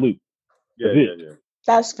 4-bar loop. Yeah.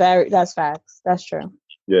 That's facts. That's true.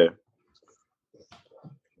 Yeah.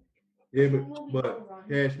 Yeah, but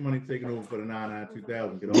Cash Money taking over for the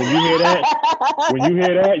 99-2000. When you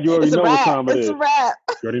hear that, you already know what time it is. It's a wrap.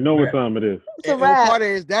 You already know what time it is. It's a wrap. Part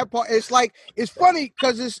is that part. It's like it's funny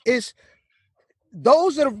because it's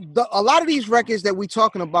those are a lot of these records that we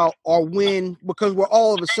talking about are because we're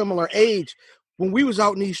all of a similar age. When we was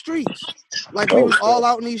out in these streets, like we was all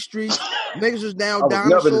out in these streets, niggas was down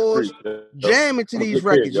dinosaurs, jamming to these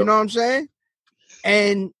records. You know what I'm saying?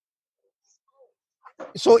 And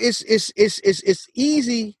so it's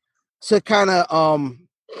easy to kind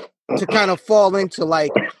of fall into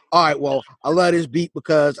like, all right, well, I love this beat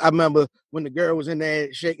because I remember when the girl was in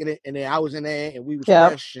there shaking it, and then I was in there, and we was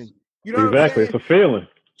fresh, and you know exactly, it's a feeling.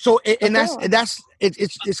 So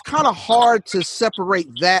it's kind of hard to separate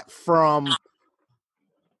that from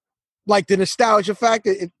like the nostalgia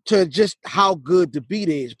factor to just how good the beat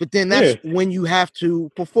is. But then that's when you have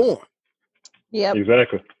to perform. Yep.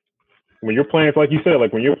 Exactly. When you're playing, like you said,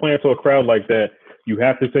 like when you're playing to a crowd like that, you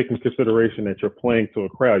have to take into consideration that you're playing to a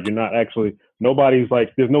crowd. You're not actually, nobody's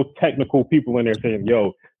like, there's no technical people in there saying,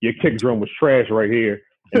 yo, your kick drum was trash right here.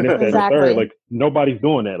 And this, that, and the third. Like nobody's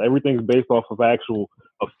doing that. Everything's based off of a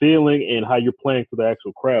feeling and how you're playing to the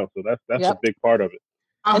actual crowd. So that's a big part of it.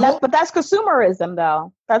 But that's consumerism,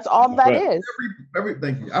 though. That's all that is.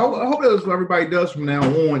 Thank you. I hope that's what everybody does from now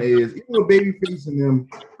on is, even with Babyface and them,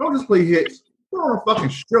 don't just play hits. Put on a fucking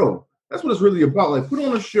show. That's what it's really about. Like, put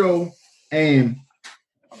on a show and,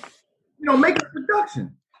 make a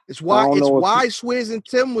production. It's why Swizz and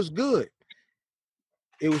Tim was good.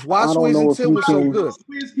 It was why Swizz and Tim was so good.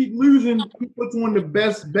 Swizz keep losing. He puts on the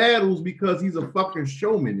best battles because he's a fucking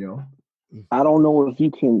showman, yo. I don't know if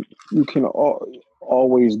you can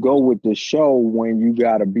always go with the show when you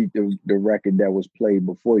gotta beat the record that was played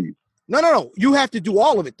before you. No. You have to do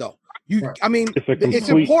all of it though. I mean, it's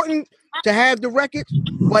important to have the record,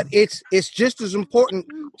 but it's just as important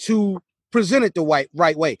to present it the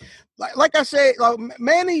right way. Like I said,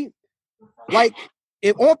 Manny, like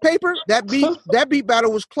if on paper that beat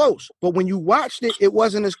battle was close, but when you watched it, it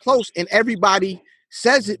wasn't as close, and everybody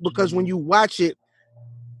says it because when you watch it,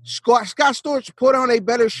 Scott Storch put on a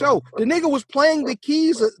better show. The nigga was playing the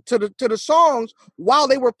keys to the songs while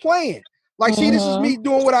they were playing. Like, see, this is me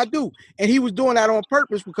doing what I do. And he was doing that on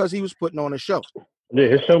purpose because he was putting on a show. Yeah,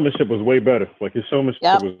 his showmanship was way better. Like, his showmanship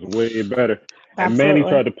was way better. And Manny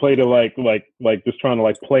tried to play to like just trying to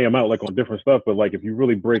like play him out like on different stuff. But like if you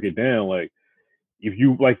really break it down, like if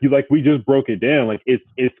you we just broke it down, like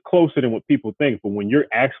it's closer than what people think. But when you're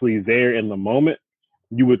actually there in the moment,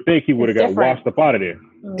 you would think he would have got washed up out of there.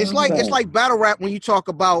 It's like battle rap when you talk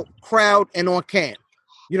about crowd and on cam.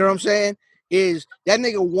 You know what I'm saying? Is that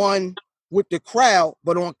nigga won with the crowd,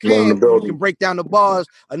 but on cam you can break down the bars.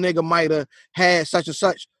 A nigga might have had such and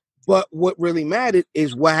such, but what really mattered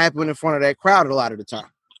is what happened in front of that crowd a lot of the time.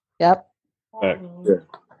 Yep. Yeah.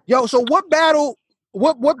 Yo, so what battle?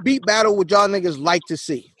 What beat battle would y'all niggas like to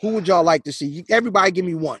see? Who would y'all like to see? Everybody give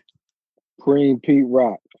me one. Cream Pete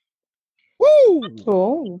Rock. Woo!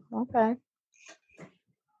 Oh, okay.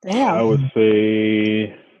 Damn. I would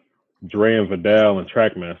say Dre and Vidal and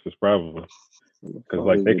Trackmasters probably. Because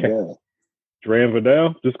like they can't. Dre and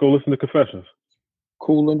Vidal, just go listen to Confessions.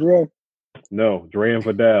 Cool and Dre? No, Dre and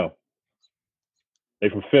Vidal. They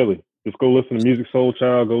from Philly. Just go listen to Music Soul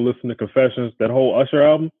Child, go listen to Confessions. That whole Usher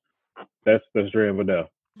album, that's Dre and Vidal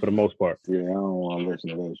for the most part. Yeah, I don't want to listen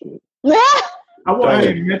to that shit. I want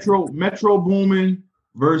to Metro Boomin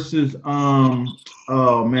versus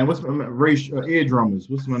oh man, what's Ray Ear Drummers?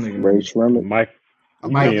 What's my name? Ray Sherman. Mike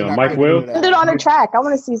Will. Put it on the track. I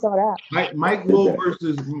want to see some of that. Mike Will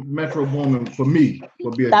versus Metro Boomin for me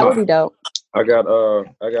would be that would be dope. I got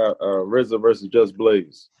RZA versus Just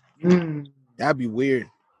Blaze. That'd be weird.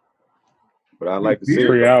 But I like to see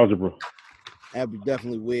pre-algebra. That'd be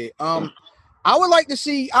definitely weird. I would like to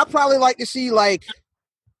see. I probably like to see like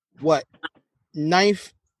what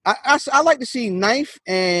Knife. I like to see Knife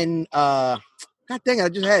and God dang it, I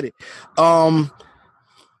just had it.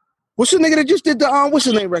 What's the nigga that just did the what's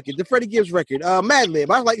the name record? The Freddie Gibbs record. Madlib.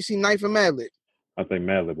 I'd like to see Knife and Madlib. I think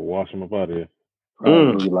Madlib will wash him up out of here.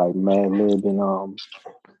 Probably like Madlib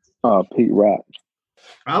and Pete Rock.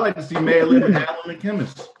 I like to see Madlib and Alan the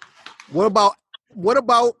Chemist. What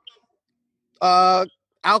about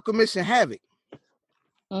Alchemist and Havoc?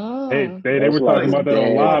 They were talking about that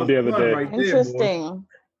on live the other day. Right Interesting.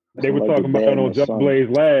 They were talking about that on Just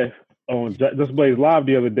Blaze Live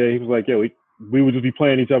the other day. He was like, "Yo, we would just be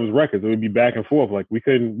playing each other's records. It would be back and forth. Like we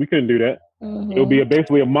couldn't do that. It would be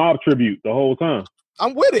basically a mob tribute the whole time."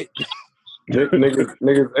 I'm with it.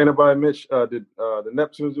 niggas. Anybody, Mitch? Did the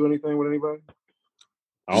Neptunes do anything with anybody?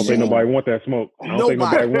 I don't think nobody want that smoke. I don't think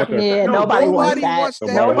nobody wants that. Yeah, nobody wants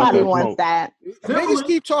that. Nobody wants that. Niggas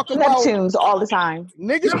keep talking about Neptunes all the time.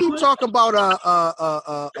 Niggas keep talking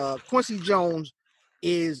about Quincy Jones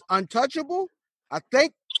is untouchable. I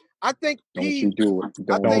think P do it.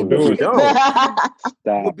 Don't do it.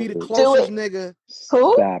 would be the closest nigga.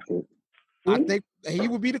 Who? Stop it. I think he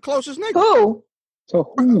would be the closest nigga. Who?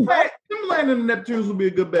 So who? Timberland and the Neptunes would be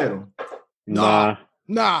a good battle. Nah.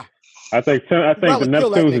 I think the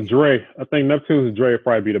Neptunes and Dre. I think Neptunes and Dre would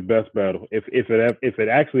probably be the best battle if it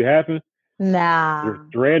actually happened. Nah.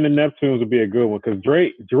 Dre and the Neptunes would be a good one because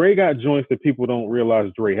Dre got joints that people don't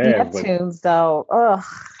realize Dre has. Neptunes though, ugh,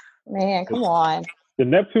 man, come on. The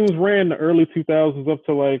Neptunes ran the early 2000s up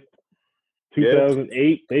to like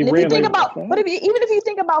 2008. They if ran you think like, about, but even if you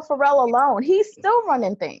think about Pharrell alone, he's still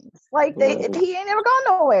running things. Like he ain't never gone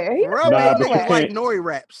nowhere. He Pharrell made niggas like Nori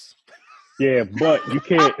raps. Yeah, but you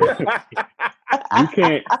can't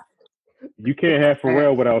you can't have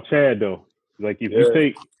Pharrell without Chad though. Like if you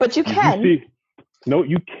take, but you can.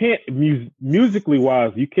 You can't musically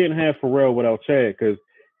wise. You can't have Pharrell without Chad because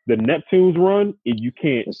the Neptunes run. You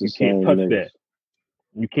can't touch that.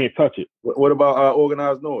 You can't touch it. What about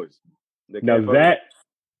Organized Noise? Now that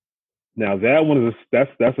one is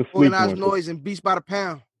that's a sleep Organized one. Noise and Beats by the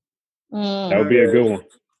Pound. That would be a good one.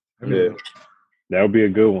 Yeah, that would be a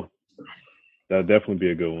good one. That would definitely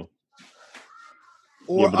be a good one.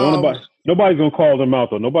 Or, but nobody's gonna call them out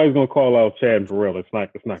though. Nobody's gonna call out Chad and Pharrell. It's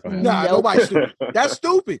not gonna happen. Nah, nobody's stupid. That's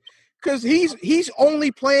stupid. Because he's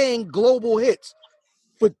only playing global hits.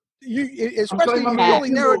 But especially when you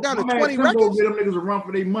only narrow it down to 20 records. Get them niggas a run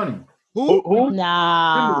for their money. Who?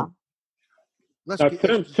 Nah.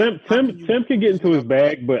 Tim can get into his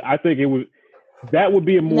bag, but I think that would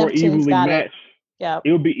be a more evenly matched. Yeah,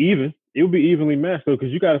 it would be even. It would be evenly matched though,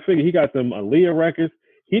 because you got to figure he got them Aaliyah records.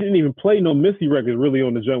 He didn't even play no Missy records really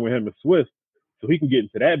on the joint with him and Swiss, so he can get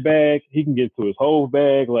into that bag. He can get into his whole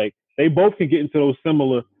bag. Like they both can get into those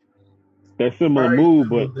similar mood.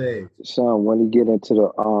 But son, when he get into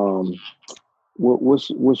the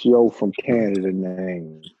what's yo from Canada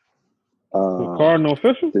name? Cardinal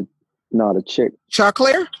Official? The chick.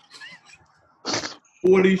 Choclair?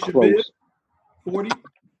 40 close. 40?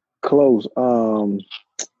 Close. The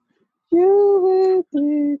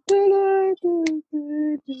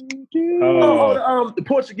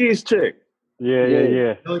Portuguese chick.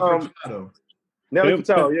 Yeah. Nelly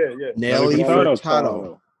Furtado, yeah. Nelly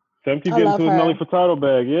Furtado. 70 I getting love to his her. Nelly Furtado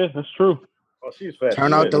bag. Yeah, that's true. Oh, she's fat.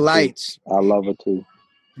 Turn out the lights. I love her too.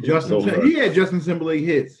 He had Justin Timberlake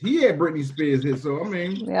hits. He had Britney Spears hits. So I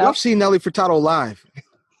mean, Yo, I've seen Nelly Furtado live.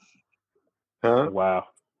 Huh? Wow.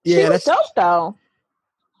 Yeah, that's dope though.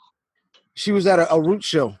 She was at a Roots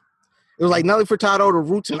show. It was like Nelly Furtado, the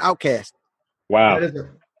Roots, and Outkast. Wow. That is an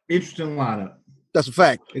interesting lineup. That's a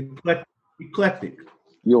fact. Eclectic.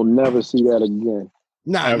 You'll never see that again.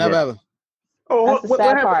 Nah, never ever. Oh, that's the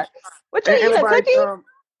sad part. What you eating, Cookie?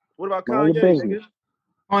 What about Kanye, nigga?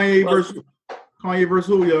 Kanye versus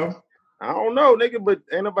who, y'all? I don't know, nigga, but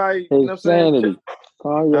ain't nobody. Sanity.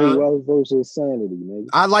 Kanye West versus Sanity, nigga.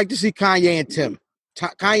 I'd like to see Kanye and Tim.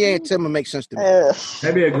 Kanye and Tim would make sense to me.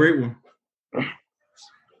 That'd be a great one.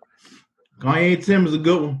 Kanye and Tim is a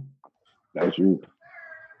good one. That's you.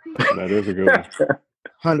 That is a good one.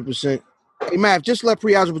 100%. Hey, Mav, just let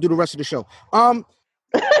Pre-Algebra do the rest of the show.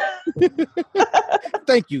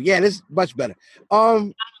 Thank you. Yeah, this is much better.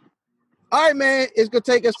 All right, man. It's gonna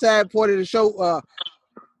take us to that point of the show.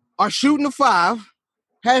 Are shooting the 5.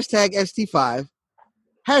 Hashtag ST5.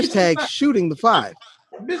 Hashtag shooting the 5.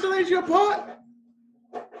 Bitch, that ain't your part.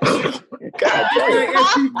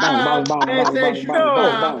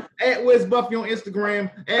 At Wiz Buffy on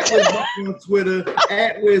Instagram, at Wiz Buffy on Twitter,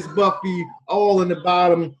 at Wiz Buffy, all in the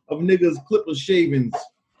bottom of niggas' clipper shavings.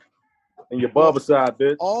 And your barber side,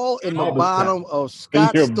 bitch. All in the bottom of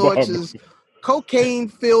Scott Storch's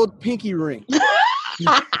cocaine-filled pinky ring.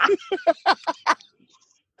 Yeah.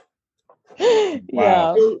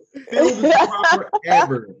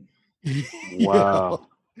 Wow.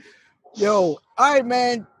 Yo, all right,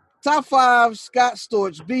 man. Top 5 Scott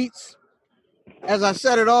Storch beats. As I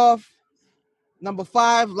set it off, number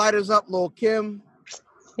 5, Lighters Up, Lil' Kim.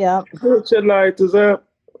 Yeah. Put your lighters up.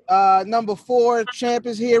 Number 4, Champ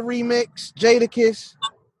Is Here remix, Jadakiss.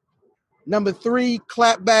 Number 3,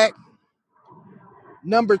 Clapback.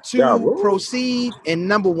 Number 2, Proceed. And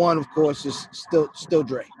number 1, of course, is still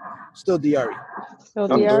Dre. Still Diary. Still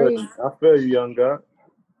Diary. I feel you, young guy.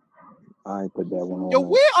 I ain't put that one on. Yo,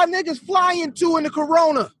 where are niggas flying to in the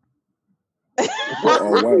Corona?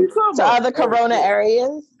 To other Corona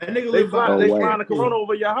areas? That nigga They flying the Corona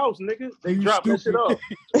over your house, nigga. They drop that shit off.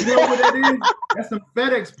 You know what that is? That's some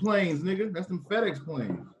FedEx planes, nigga. That's some FedEx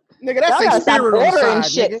planes. Nigga, that's Y'all a Spirit on the side,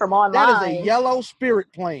 shit nigga. from online. That is a yellow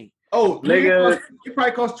Spirit plane. Oh, nigga. It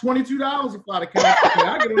probably costs $22 to fly to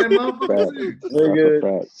California. I get on that motherfucker too.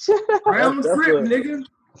 Nigga. Round trip, nigga.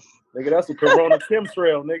 Nigga, that's a Corona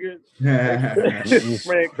chemtrail, nigga.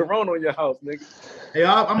 Spraying Corona in your house, nigga. Hey,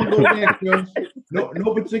 I'm gonna go next, yo.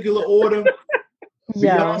 No particular order.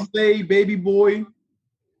 Yeah. Beyonce, Baby Boy.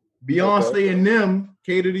 Beyonce and them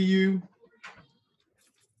cater to you.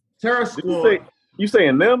 Terror Squad. You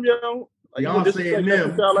saying them, yo? Beyonce and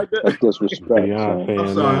them. Like that? That's disrespect.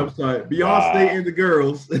 I'm sorry. Beyonce and the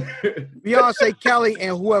girls. Beyonce, Kelly,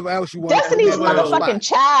 and whoever else you want. Destiny's motherfucking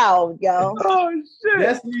Child, yo. Oh shit.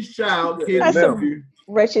 Destiny's Child, cater That's to some you.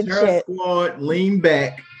 wretched Terror shit. Squad, Lean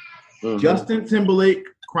Back. Justin Timberlake,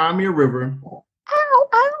 Cry Me a River. Ow,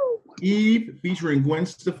 ow. Eve featuring Gwen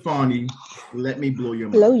Stefani, Let Me Blow Your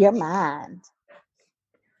Mind. Blow your mind.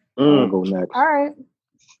 I'll go next. All right.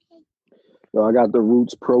 So I got the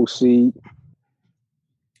Roots, Proceed.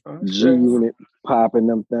 G Unit popping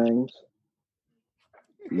them things.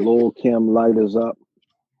 Lil' Kim, Lighters Up.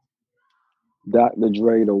 Dr.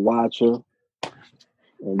 Dre, The Watcher.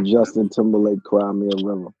 And Justin Timberlake, Cry Me a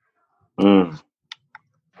River.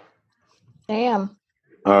 Damn.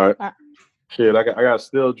 All right. Shit, I got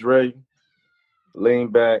Still Dre, Lean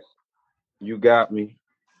Back, You Got Me,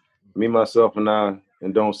 Me, Myself, and I,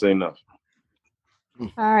 and Don't Say Nothing.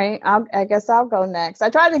 All right. I guess I'll go next. I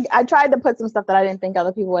tried to put some stuff that I didn't think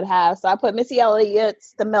other people would have. So I put Missy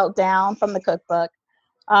Elliott's The Meltdown from the Cookbook.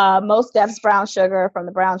 Most Def's Brown Sugar from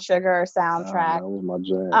the Brown Sugar soundtrack. That was my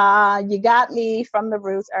jam. You Got Me from the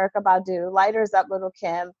Roots, Erykah Badu. Lighters Up, Lil'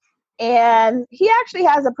 Kim. And he actually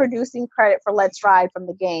has a producing credit for Let's Ride from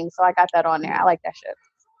the Game. So I got that on there. I like that shit.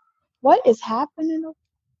 What is happening?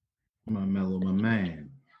 My mellow, my man.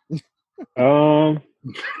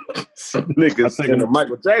 Some niggas singing the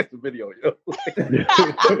Michael Jackson video, yo.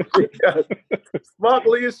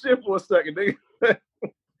 Sparkly as shit for a second, nigga.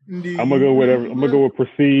 I'm gonna go with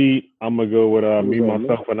Proceed. I'm gonna go with Me,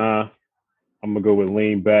 Myself, and I. I'm gonna go with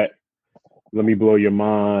Lean Back. Let Me Blow Your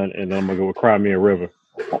Mind, and I'm gonna go with Cry Me a River.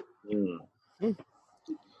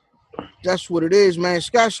 That's what it is, man.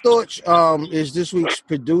 Scott Storch is this week's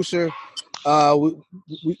producer.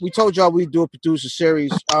 We told y'all we'd do a producer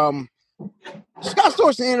series. Scott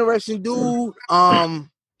Storch is an interesting dude.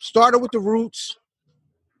 Started with the Roots.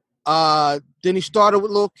 Then he started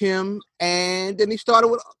with Lil' Kim, and then he started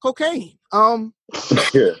with cocaine.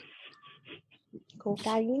 Yeah.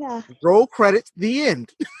 Cocaine. Roll credits. The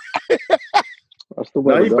end. That's the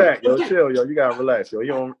way Now to he go. back, yo. Chill, yo. You gotta relax, yo. You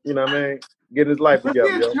don't, you know what I mean? Get his life Was together,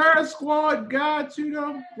 he a yo. Terror Squad guy too,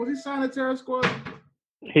 though? Was he signed to Terror Squad?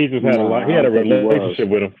 He just had a lot. He had a relationship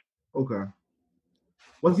with him. Okay.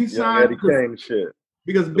 Was he Young signed? Eddie Kane shit.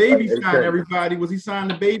 Because Baby Eddie signed Kane. everybody. Was he signed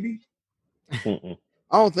to Baby? Mm-mm.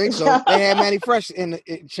 I don't think so. They had Manny Fresh in the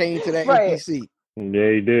chain to that Right. NPC.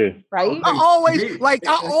 Yeah, he did. Right? I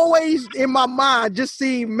always in my mind just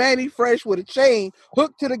see Manny Fresh with a chain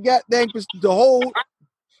hooked to the goddamn the whole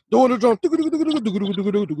doing the drum.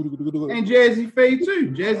 And Jazzy Faye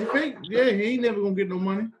too. Jazzy Faye, yeah, he ain't never gonna get no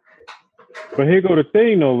money. But here go the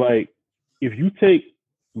thing though, like if you take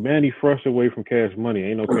Manny Fresh away from Cash Money,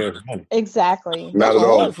 ain't no Cash Money. Exactly. Not That's at a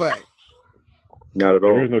all. whole fact. Not at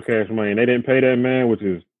There all. is no Cash Money, and they didn't pay that man, which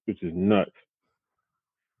is nuts.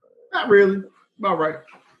 Not really. About right.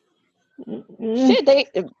 Shit, they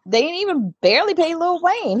didn't even barely pay Lil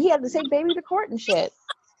Wayne. He had to take Baby to court and shit.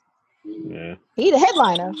 Yeah, He the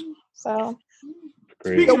headliner. So it's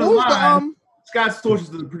crazy. Yo, Speaking what was of the mine, Scott Storch is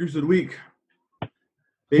the producer of the week.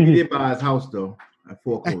 Baby did buy his house though at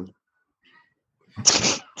foreclosure.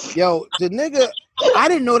 Yo, the nigga, I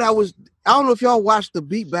didn't know that was. I don't know if y'all watched the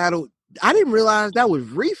beat battle. I didn't realize that was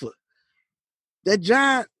Reefer. That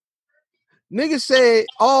giant nigga said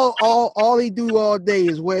all he do all day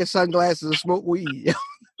is wear sunglasses and smoke weed.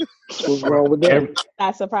 What's wrong with that?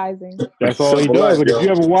 that's surprising. That's all he Simple does. life, Like yo. if you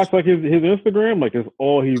ever watch like his Instagram, like that's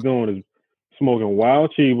all he's doing is smoking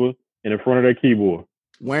wild chiba and in front of that keyboard,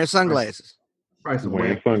 Wearing sunglasses. Probably some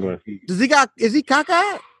wearing whack- sunglasses. Is he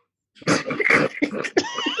cockeyed?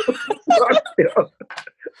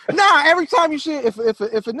 Nah, every time you see if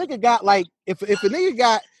a nigga got like if a nigga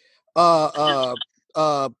got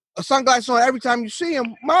a sunglasses on every time you see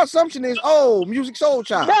him, my assumption is Music Soul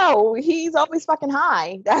Child. No, he's always fucking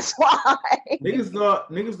high. That's why. Niggas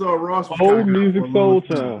thought Ross was Old cockeyed Music for a long Soul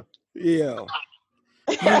time. Child. Yeah.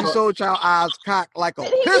 Music Soul Child eyes cocked like a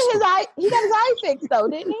Didn't he get pistol. his eye? He got his eye fixed though,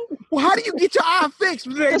 didn't he? Well, how do you get your eye fixed?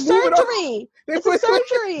 They The move it up. surgery. It's a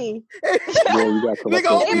surgery. Yeah, you got Nigga, correct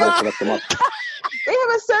open the your correct the muscle. They have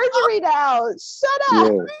a surgery now. Shut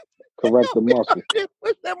up. Yeah, correct the muscle.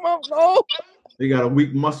 What's that muscle? He got a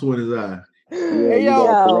weak muscle in his eye. Yeah, Hey, you yo.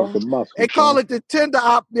 gotta correct the muscle. They call son. it the tender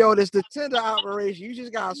op. Yo, it's the tender operation. You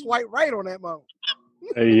just gotta swipe right on that mouth.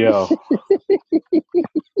 Hey yo,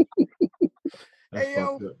 That's Hey,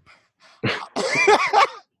 yo. fucked up.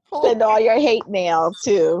 Send all your hate mail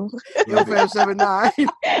too. Yo, fam 79.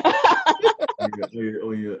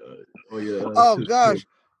 Oh gosh.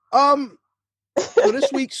 So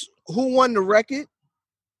this week's Who Won the Record?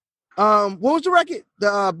 What was the record? The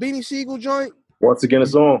Beanie Siegel joint? Once again,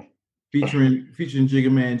 it's on. Featuring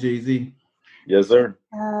Jigga Man Jay-Z. Yes, sir.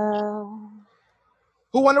 Who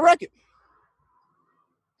won the record?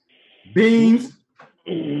 Beans.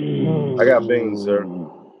 I got Beans, sir.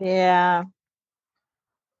 Yeah.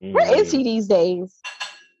 Where is he these days?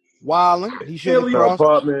 Wildin'. He should have Philly. An crossed.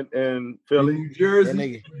 apartment in Philly. New Jersey. That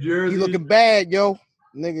nigga. New Jersey. He looking bad, yo.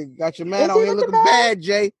 Nigga got your man Is out he here looking looking bad? bad,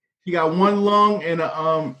 Jay. He got one lung and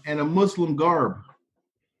a Muslim garb.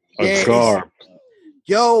 a Yeah, garb.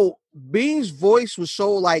 Yo, Bean's voice was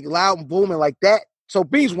so like loud and booming like that. So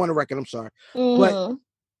Beans won the record. I'm sorry, Mhm.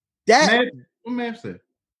 that What man said?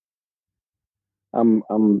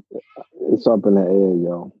 It's up in the air,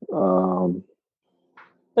 yo.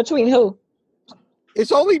 Between who?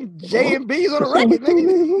 it's only J and B's on the record,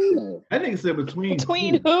 nigga. That nigga said between.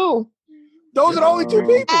 Between who? Those are the only two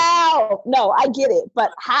people. How? No, I get it,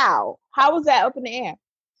 but how? How was that up in the air?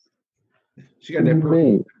 She got that What do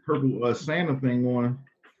you purple mean? Santa thing on.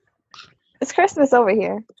 It's Christmas over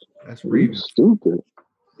here. That's You Reed. stupid.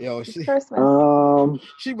 Yo, It's she Christmas.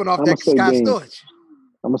 went off I'ma that say Scott Beans. Storch.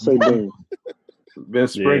 I'm gonna say Beans. Been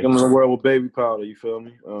sprinkling the world with baby powder. You feel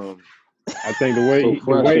me? I think the way So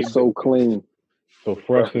fresh and so clean. so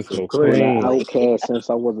fresh and so Been clean. an outcast since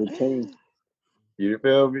I was a teen. You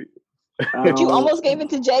feel me? You almost gave it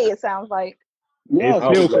to Jay, it sounds like. Yes,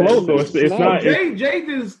 It's still close though. It's not. Jay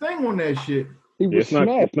did his thing on that shit. He was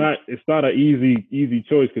snapping. It's not an easy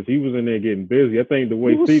choice because he was in there getting busy. I think the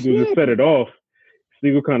way He was Siegel just set it off,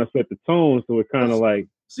 Siegel kind of set the tone, so it kind of like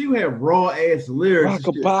See, you have raw ass lyrics.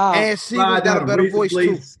 and shit. Rockabye. And Siegel Slide got down a better razor voice blade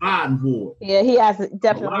too. sliding board. Yeah, he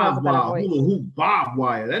definitely has a better Live voice. wire, hula hoop, bob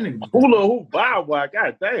wire. That nigga. Hula hoop, bow wow.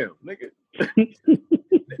 God damn, nigga.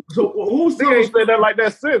 So who's Nigga ain't said that like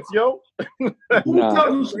that since, yo. Who Nah.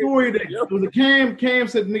 telling the story that was a Cam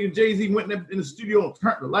said the nigga Jay-Z went in the studio and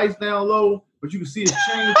turned the lights down low, but you can see his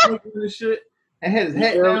chain twinkling and shit. and had his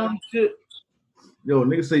hat down and shit. Yo,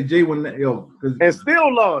 nigga say Jay won that. Yo, and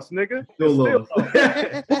still lost, nigga. Still lost. But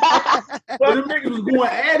them niggas was going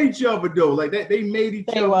at each other though. Like that, they made each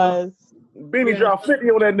other. Was. Benny dropped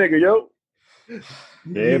 50 on that nigga, yo.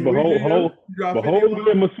 Yeah, but hold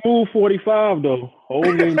him a smooth 45 though.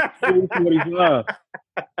 Hold him smooth 45.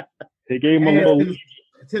 He gave him a little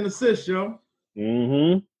 10 assists, yo.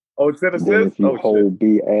 Mm-hmm. Oh, 10 assists. If you hold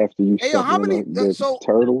B after you step how on many? the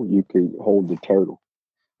turtle, you could hold the turtle.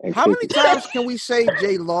 How many times can we say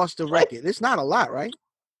Jay lost the record? It's not a lot, right?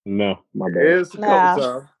 No. My bad. It's a couple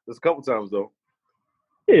times. It's a couple times though.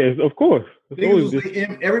 Yes, of course.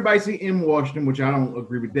 Everybody say M washed him, which I don't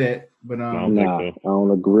agree with that. But I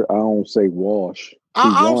don't agree. I don't say wash.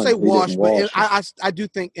 I don't say wash, but I do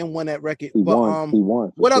think M won that record. He but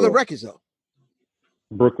won. What other records though?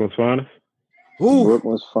 Brooklyn's Finest. Ooh.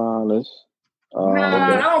 Brooklyn's Finest.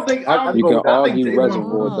 I don't think. You can argue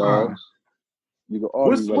Reservoir Dogs. You can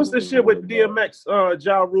argue. What's the shit with DMX,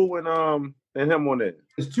 Ja Rule, and him on that?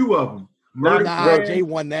 There's two of them. Nah, Jay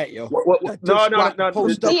won that, yo. No. DMX talking about mad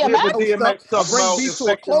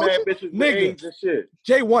bitches with AIDS and shit.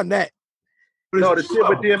 Jay won that. No, the shit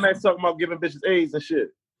with DMX talking about giving bitches AIDS and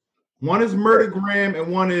shit. One is Murdergram and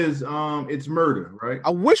one is It's Murder, right?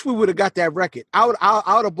 I wish we would have got that record. I would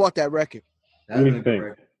have bought that record. Let me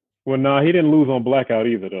think. Well, nah, he didn't lose on Blackout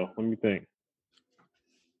either, though. Let me think.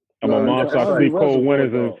 My mom saw 3 cold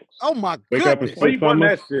winters and oh my goodness. He won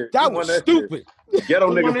that shit. That was stupid.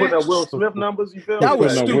 Ghetto nigga putting up Will Smith numbers. You feel me? That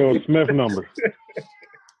was stupid. Will Smith numbers.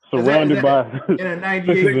 Surrounded by in a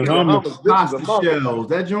 98 pasta shells.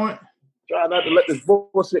 That joint. Try not to let this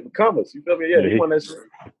bullshit become us. You feel me? Yeah, he won that shit.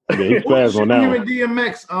 Yeah, he spazzed on that one. Him and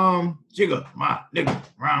DMX, Jigga, my nigga,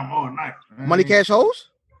 round all night. Money Cash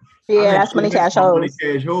Hoes? Yeah, that's Money Cash Hoes. Money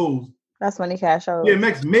Cash Hoes. That's Money Cash Hoes.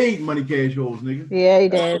 DMX made Money Cash Hoes, nigga. Yeah, he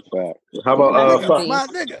did. How about my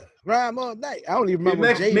nigga, rhyme all night? I don't even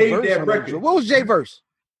remember Jay made verse that record. What was Jay verse?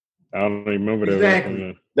 I don't remember that.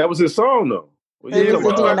 Exactly. That was his song though.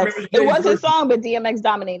 It was his song, but DMX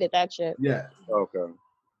dominated that shit. Yeah. Okay.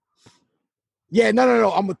 Yeah,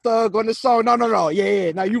 no. I'm a thug on the song. No.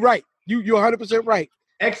 Yeah. Now you're right. You're 100% right.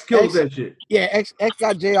 X kills that shit. Yeah, X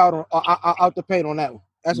got Jay out the paint on that one.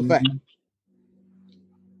 That's a fact.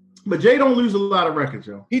 But Jay don't lose a lot of records,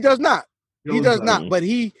 yo. He does not. He does not. But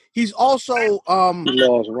he's also he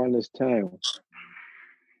lost Run This Town.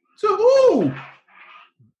 So who?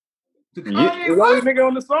 The only nigga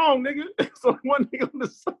on the song, nigga. So one nigga on the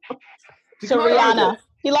song. To Rihanna.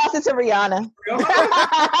 He lost it to Rihanna. I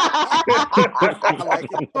like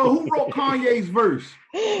it. So who wrote Kanye's verse?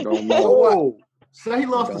 Don't know. So he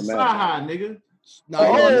lost to Sci-Hi, nigga.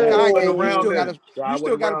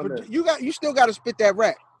 You still got to spit that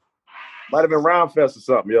rap. Might have been Round Fest or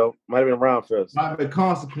something, yo. Might have been Round Fest. Might have been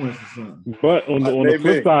Consequence or something. But on the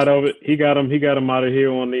flip side of it, he got him out of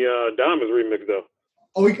here on the Diamonds remix though.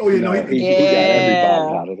 He got everybody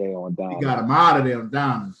out of there on Diamonds. He got him out of there on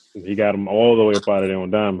Diamonds. He got him all the way up out of there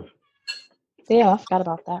on Diamonds. Yeah, I forgot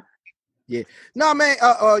about that. Yeah. No, man,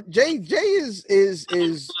 Jay is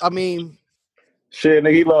I mean, shit,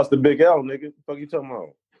 nigga, he lost the Big L, nigga. What the fuck you talking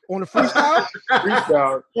about? On the freestyle?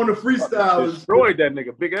 On the freestyle. Destroyed that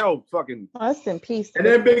nigga. Big L fucking. Rest in peace. And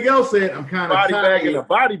then Big L said, I'm kind of body bag in a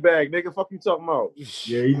body bag, nigga. Fuck you talking about?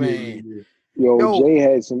 Yeah, he did. Yo,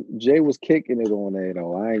 Jay was kicking it on there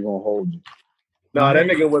though. I ain't gonna hold you. Nah, that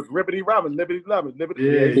nigga was ribbity robbing, nibbity lobbing, nibbity.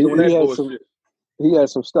 Yeah, he had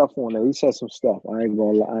some stuff on there. He said some stuff. I ain't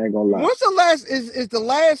gonna lie. What's the last? Is the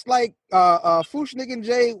last like Fushnik and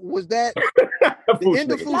Jay? Was that the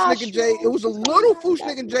end of Fushnik and Jay? It was a little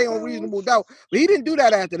Fushnik and Jay on Reasonable Doubt, but he didn't do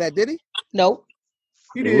that after that, did he? Nope.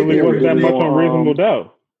 He didn't. It really wasn't that much on Reasonable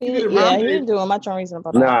Doubt. He didn't do much on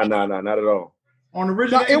Reasonable Doubt. Nah, not at all. On the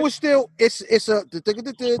original, it was still it's a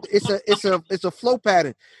flow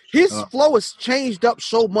pattern. His flow has changed up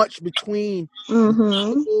so much between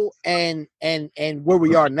and where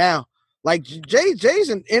we are now. Like Jay's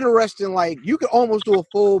an interesting, like you could almost do a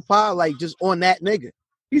full pod like just on that nigga.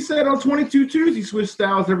 He said on 22 Tuesdays he switched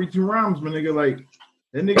styles every 2 rounds, my nigga. Like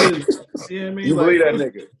that nigga is, you know what I mean? You believe that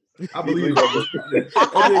nigga? I believe that.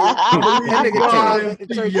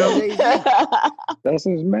 That's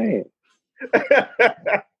his man.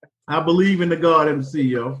 I believe in the God MC,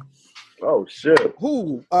 yo. Oh shit.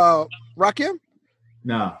 Who? Rakim?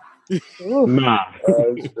 Nah. Nah.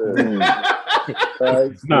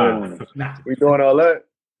 Nah. We doing all that?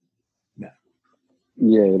 Nah.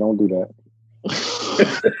 Yeah, don't do that.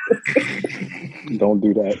 Don't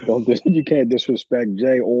do that. You can't disrespect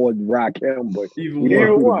Jay or Rakim, but you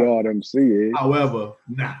know who the God MC is. However,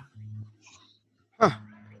 nah. Huh.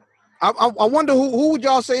 I wonder who would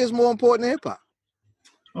y'all say is more important than hip hop?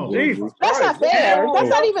 Oh, Jesus That's not Christ. fair. Oh. That's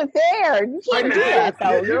not even fair. You can't do that,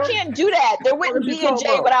 though. You can't do that. There wouldn't be a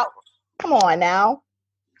J without. Come on now.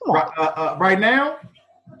 Come on. Right now,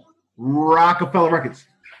 Rockefeller Records.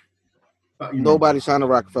 Nobody signed to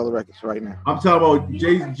Rockefeller Records right now. I'm talking about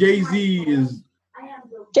Jay-Z is.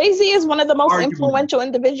 Jay-Z is one of the most Arguably. influential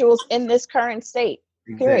individuals in this current state.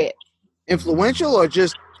 Period. Influential or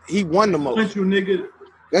just he won the most? Influential, nigga.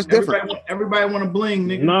 That's different. Everybody want to bling,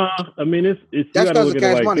 nigga. Nah, I mean it's you That's gotta look at it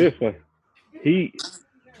Cash like Money. this. Like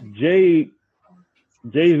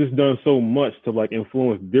Jay's just done so much to like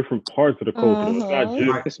influence different parts of the culture. It's not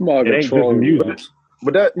just It's more it ain't just control. music.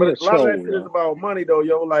 But a lot of that Trolling, shit is though. about money, though,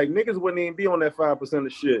 yo. Like, niggas wouldn't even be on that 5%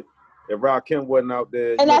 of shit if Rakim wasn't out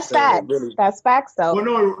there. And that's facts. Really. That's facts, though. Well,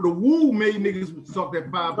 no, the Wu made niggas suck that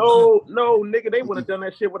 5%. No, nigga, they would have done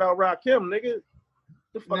that shit without Rakim, nigga.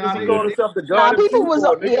 The fuck Nah, is he nigga, calling himself the Nah, God?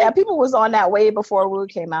 people was on that way before Wu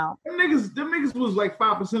came out. Them niggas was like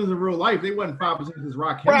 5% in real life. They wasn't 5% because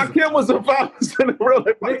Rakim. Rakim was a 5% in real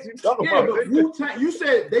life. What you talking Yeah, about? but Wu-Tang, you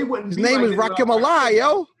said they wouldn't. His be name like is this Rakim without Allah,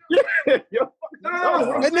 yo. Yo,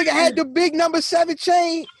 No. That nigga had the big number 7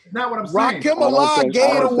 chain. Not what I'm saying. Rakim Allah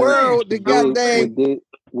gave the world the goddamn.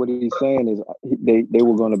 What he's saying is they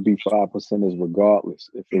were going to be 5%ers regardless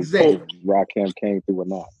if Rakim came through or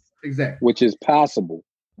not. Exactly. Which is possible.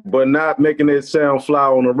 but not making it sound fly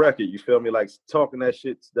on the record. You feel me? Like talking that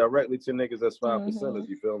shit directly to niggas that's 5%ers.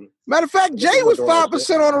 You feel me? Matter of fact, Jay was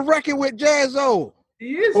 5% on the record with Jazzo.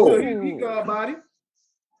 He is good. He got a body.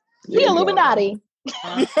 He Illuminati.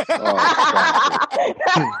 I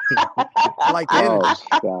like the energy.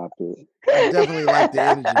 Stop it. I definitely like the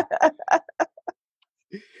energy.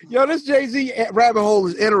 Yo, this Jay-Z rabbit hole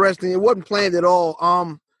is interesting. It wasn't planned at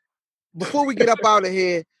all. Before we get up out of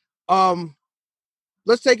here,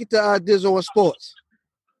 let's take it to Dizz on Sports.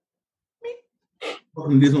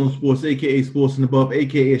 Welcome to Dizz on Sports, aka Sports and Above,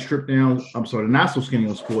 aka Strip Down. I'm sorry, the Not So Skinny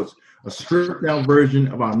on Sports, a stripped down version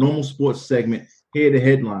of our normal sports segment. Here are the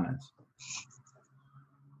headlines.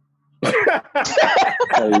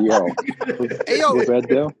 Hey yo, Red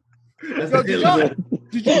Deal. Yo, did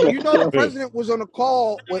you know the president was on a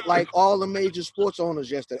call with like all the major sports owners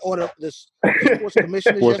yesterday, or the sports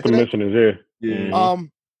commissioners Sports yesterday? commissioners, yeah.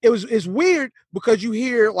 It's weird because you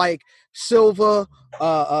hear like Silva,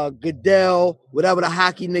 Goodell, whatever the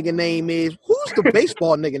hockey nigga name is. Who's the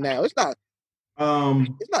baseball nigga now? It's not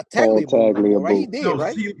Tagliabue, right? He did,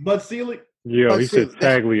 right? Bud Selig. Yo, he said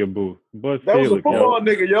Tagliabue. Bud That was a Selig, football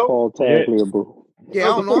nigga, yo. Paul Tagliabue. Yeah, I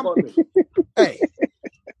don't know. Hey,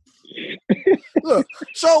 look.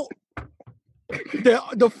 So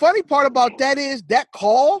the funny part about that is that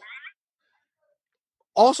call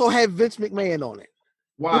also had Vince McMahon on it.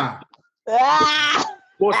 Why?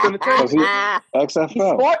 Sports entertainment.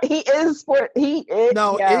 XFL. He is sport. He is.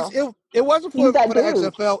 No, yo. it wasn't for the dude.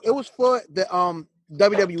 XFL. It was for the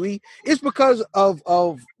WWE. It's because of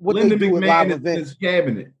what Linda they do with live McMahon in events. his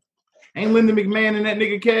cabinet. Ain't Linda McMahon in that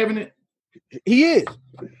nigga cabinet? He is.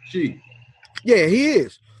 Yeah, he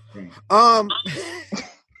is.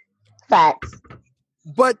 Facts.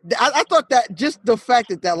 But I thought that just the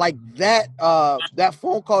fact that like that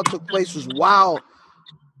phone call took place was wild.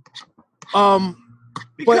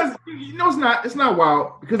 Because you know it's not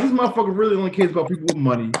wild because this motherfucker really only cares about people with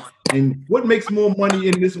money. And what makes more money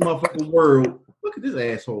in this motherfucking world? Look at this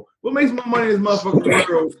asshole. What makes more money in this motherfucking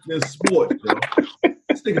world than sports, yo?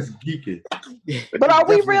 This nigga's geeking. But are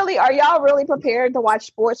y'all really prepared to watch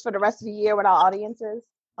sports for the rest of the year without audiences?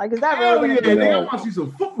 Like, is that really Hell yeah, nigga, I want to see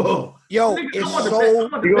some football. Yo, Nigga, it's I so.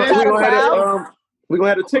 We're gonna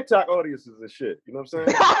have the TikTok audiences and shit. You know what I'm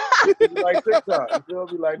saying? Like TikTok. You feel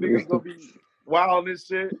me? Like niggas gonna be wild and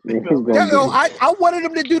shit. You know what I'm saying? Yo, I wanted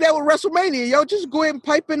them to do that with WrestleMania. Yo, just go ahead and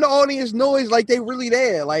pipe in the audience noise like they really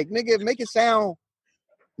there. Like, nigga, make it sound.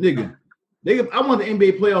 Nigga, I want the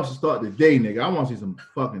NBA playoffs to start today, nigga. I want to see some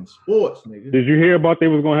fucking sports, nigga. Did you hear about they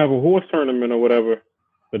was gonna have a horse tournament or whatever?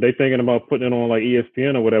 But they thinking about putting it on like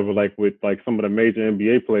ESPN or whatever, like with like some of the major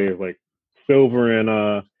NBA players, like Silver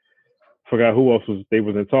and forgot who else they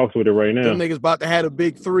was in talks with it right now. Them niggas about to have a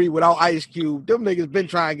big 3 without Ice Cube. Them niggas been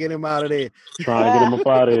trying to get him out of there. Trying to get him up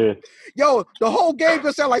out of here. Yo, the whole game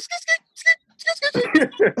just sound like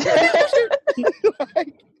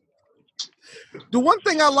like, the one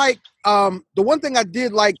thing I like, the one thing I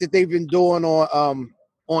did like that they've been doing on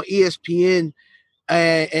ESPN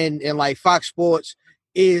and like Fox Sports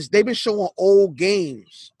is they've been showing old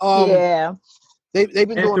games. Yeah. They've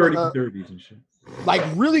been doing 30s and shit. Like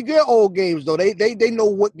really good old games though. They know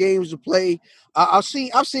what games to play. I've seen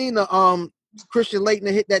the Christian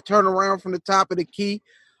Laettner hit that turnaround from the top of the key.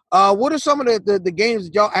 What are some of the games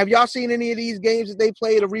that y'all have y'all seen any of these games that they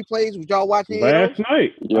played or replays? Was y'all watching last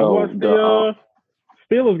night? I Yo, watched the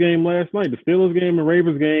Steelers game last night. The Steelers game and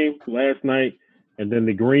Ravens game last night, and then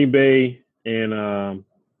the Green Bay and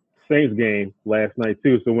Saints game last night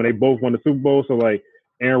too. So when they both won the Super Bowl, so like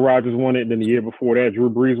Aaron Rodgers won it, and then the year before that, Drew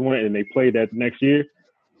Brees won it, and they played that next year.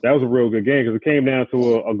 That was a real good game because it came down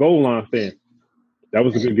to a goal line stand. That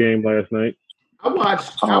was a good game last night. I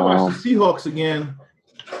watched the Seahawks again.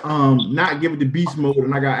 Not give it the beast mode,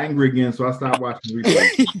 and I got angry again, so I stopped watching the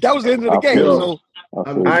replay. That was the end of the game. So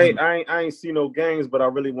I ain't seen no games, but I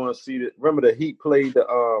really want to see it. Remember the Heat played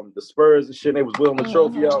the Spurs and shit. And they was wheeling the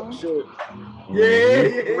trophy out and shit. Yeah.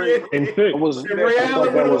 Game 6.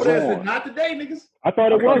 Not today, niggas. I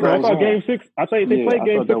thought it was. I thought game 6. I thought they played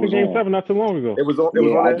game 6 and game 7 not too long ago. It was on.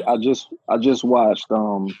 I just watched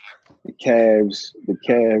the Cavs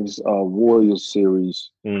Warriors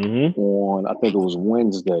series on, I think it was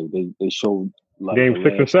Wednesday. They showed like game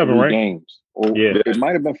 6 and 7, right? Games. Or it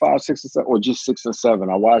might have been 5, 6, and 7, or just 6 and 7.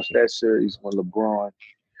 I watched that series when LeBron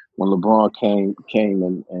came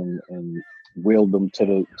and wheeled them to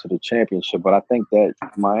the championship. But I think that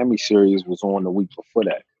Miami series was on the week before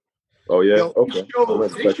that. Oh yeah, okay.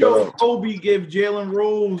 They showed Kobe give Jalen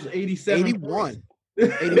Rose 87. 81.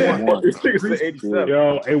 87.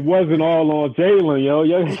 Yo, it wasn't all on Jalen, yo.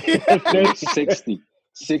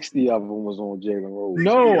 60 of them was on Jalen Rose.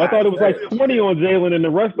 No, I thought it was like 20 on Jalen, and the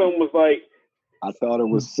rest of them was like. I thought it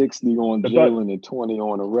was 60 on Jalen and 20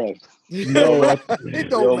 on the rest. No, it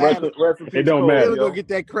don't matter. It don't matter. Go get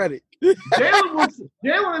that credit. Jalen will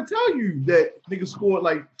tell you that niggas scored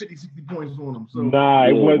like 50, 60 points on them. So nah,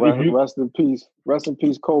 it was. Rest in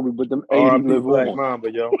peace, Kobe. But them 80 live on.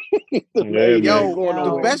 Mamba, yo.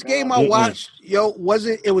 The best game I watched,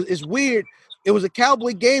 it's weird. It was a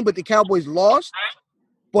Cowboy game, but the Cowboys lost.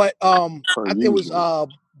 But it was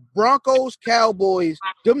Broncos, Cowboys.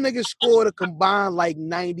 Them niggas scored a combined like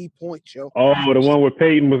 90 points, yo. Oh, the one where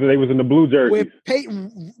Peyton they was in the blue jersey.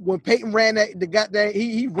 When Peyton ran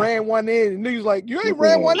he ran one in, and niggas like, you ain't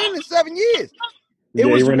ran one in 7 years. It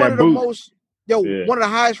was one of the most, one of the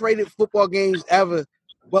highest rated football games ever.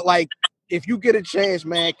 But like, if you get a chance,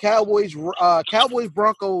 man, Cowboys,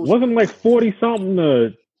 Broncos. Wasn't like 40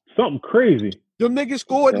 something something crazy. Them niggas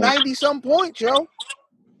scored 90 some points, yo.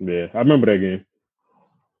 Yeah, I remember that game.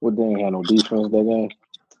 What, they ain't had no defense that game?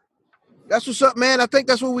 That's what's up, man. I think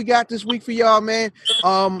that's what we got this week for y'all, man.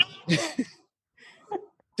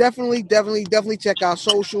 Definitely check our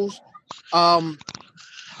socials. I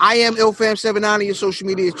am IlFam79, your social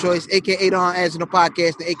media choice, aka Don as in the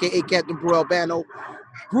podcast, and aka Captain Brew Albano,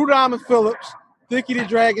 Brew Diamond Phillips, Dickie the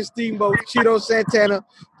Dragon Steamboat, Cheeto Santana,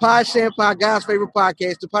 Pod Shampoo, God's favorite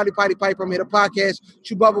podcast, the Potty Piper, I'm here, the podcast,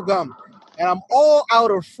 Chew Bubble Gum. And I'm all out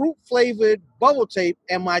of fruit-flavored bubble tape,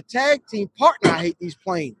 and my tag team partner, I hate these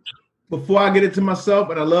planes. Before I get into myself,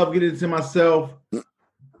 and I love getting into myself,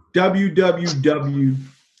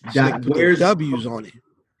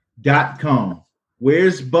 www.where'sbuffy.com.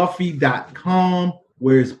 Where'sbuffy.com.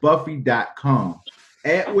 Where'sbuffy.com.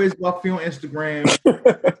 At Where's Buffy on Instagram.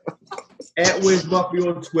 At Where's Buffy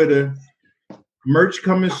on Twitter. Merch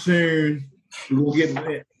coming soon. We're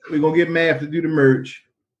gonna get Math to do the merch.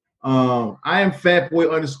 I am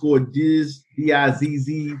Fatboy_Dizz,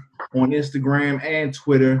 D-I-Z-Z on Instagram and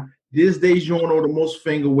Twitter. This DeJourno, the most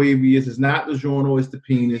finger waviest. It's not the Journo, it's the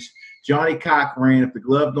penis. Johnny Cochran, if the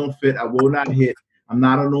glove don't fit, I will not hit. I'm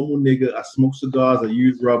not a normal nigga. I smoke cigars, I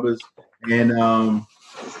use rubbers, and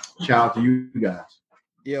shout out to you guys.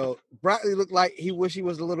 Yo, Broccoli looked like he wish he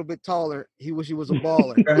was a little bit taller. He wish he was a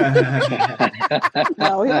baller.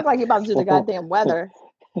 No, he looked like he about to do the goddamn weather.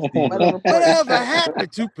 Whatever happened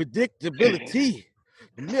to predictability?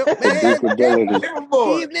 Predictability.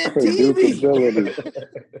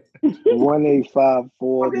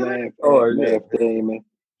 1854 Math Damon.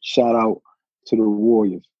 Shout out to the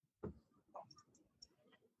Warriors.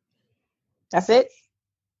 That's it.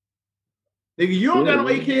 Nigga, you don't got no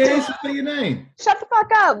AKAs to say your name. Shut the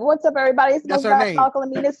fuck up. What's up, everybody? It's That's her name.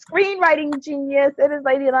 the screenwriting genius. It is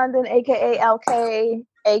Lady London, aka LK,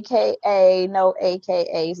 aka no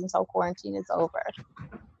AKAs until quarantine is over.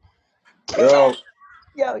 Yo.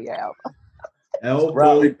 Yo.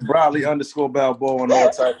 Bradley _Balboa and all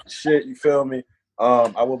type of shit, you feel me?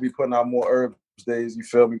 I will be putting out more herbs days, you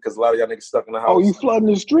feel me? Because a lot of y'all niggas stuck in the house. Oh, you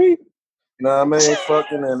flooding the street? You know what I mean?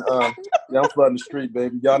 Fucking and I'm flooding the street,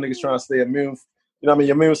 baby. Y'all niggas trying to stay immune. You know what I mean?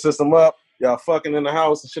 Your immune system up. Y'all fucking in the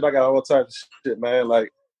house and shit. I got all types of shit, man.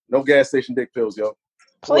 Like no gas station dick pills, yo.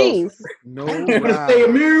 Please. No. You better stay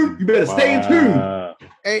immune. You better stay in tune.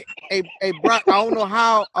 Hey, Brock. I don't know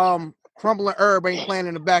how Crumbling Herb ain't playing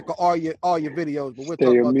in the back of all your videos, but we'll talk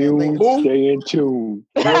Stay about that immune, later. stay in tune.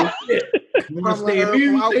 Crumbling Herb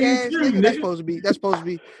from Outkast, nigga, that's supposed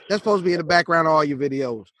to be in the background of all your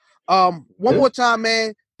videos. One more time,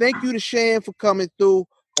 man. Thank you to Shan for coming through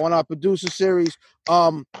on our producer series.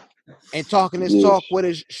 And talking this talk with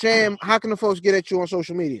us. Shan, how can the folks get at you on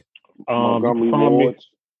social media? Montgomery Lords.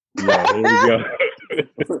 Yeah, here we go.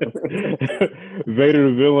 Vader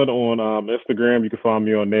the Villain on Instagram. You can find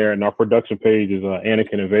me on there. And our production page is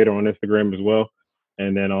Anakin and Vader on Instagram as well.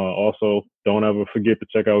 And then also, don't ever forget to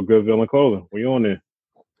check out Good Villain Clothing. We on there.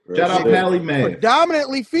 Shout out Pally Man.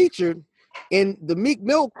 Predominantly featured in the Meek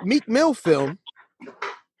Mill film.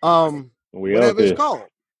 Whatever it's called.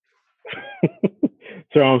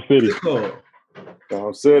 Charm City.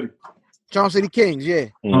 Charm City Kings, yeah.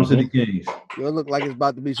 Charm City Kings. Yo, it look like it's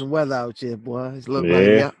about to be some weather out here, boy. It look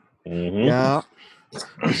like yeah.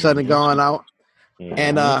 The sun is going out.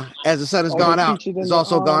 And as the sun has gone out, it's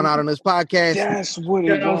also gone out on this podcast. That's what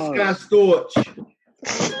it was. Scott Storch.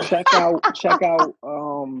 Check out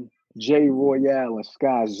J Royale and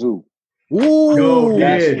Sky Zoo. Ooh,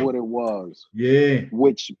 that's what it was. Yeah.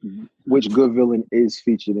 Which Good Villain is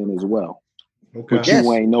featured in as well. Okay. But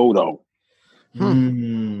you ain't know though.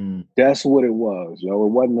 That's what it was, yo. It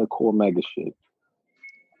wasn't a core mega shit.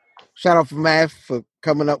 Shout out for Math for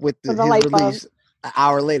coming up with his release an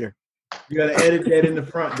hour later. You gotta edit that in the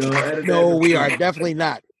front, though. No, we are definitely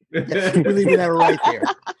not. We're leaving that right there.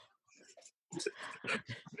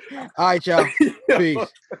 All right, y'all. Peace.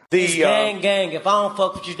 The gang. If I don't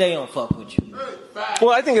fuck with you, they don't fuck with you.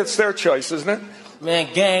 Well, I think it's their choice, isn't it?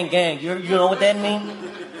 Man, gang. You know what that means?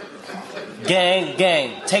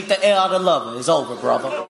 Gang. Take the L out of lover. It's over, brother.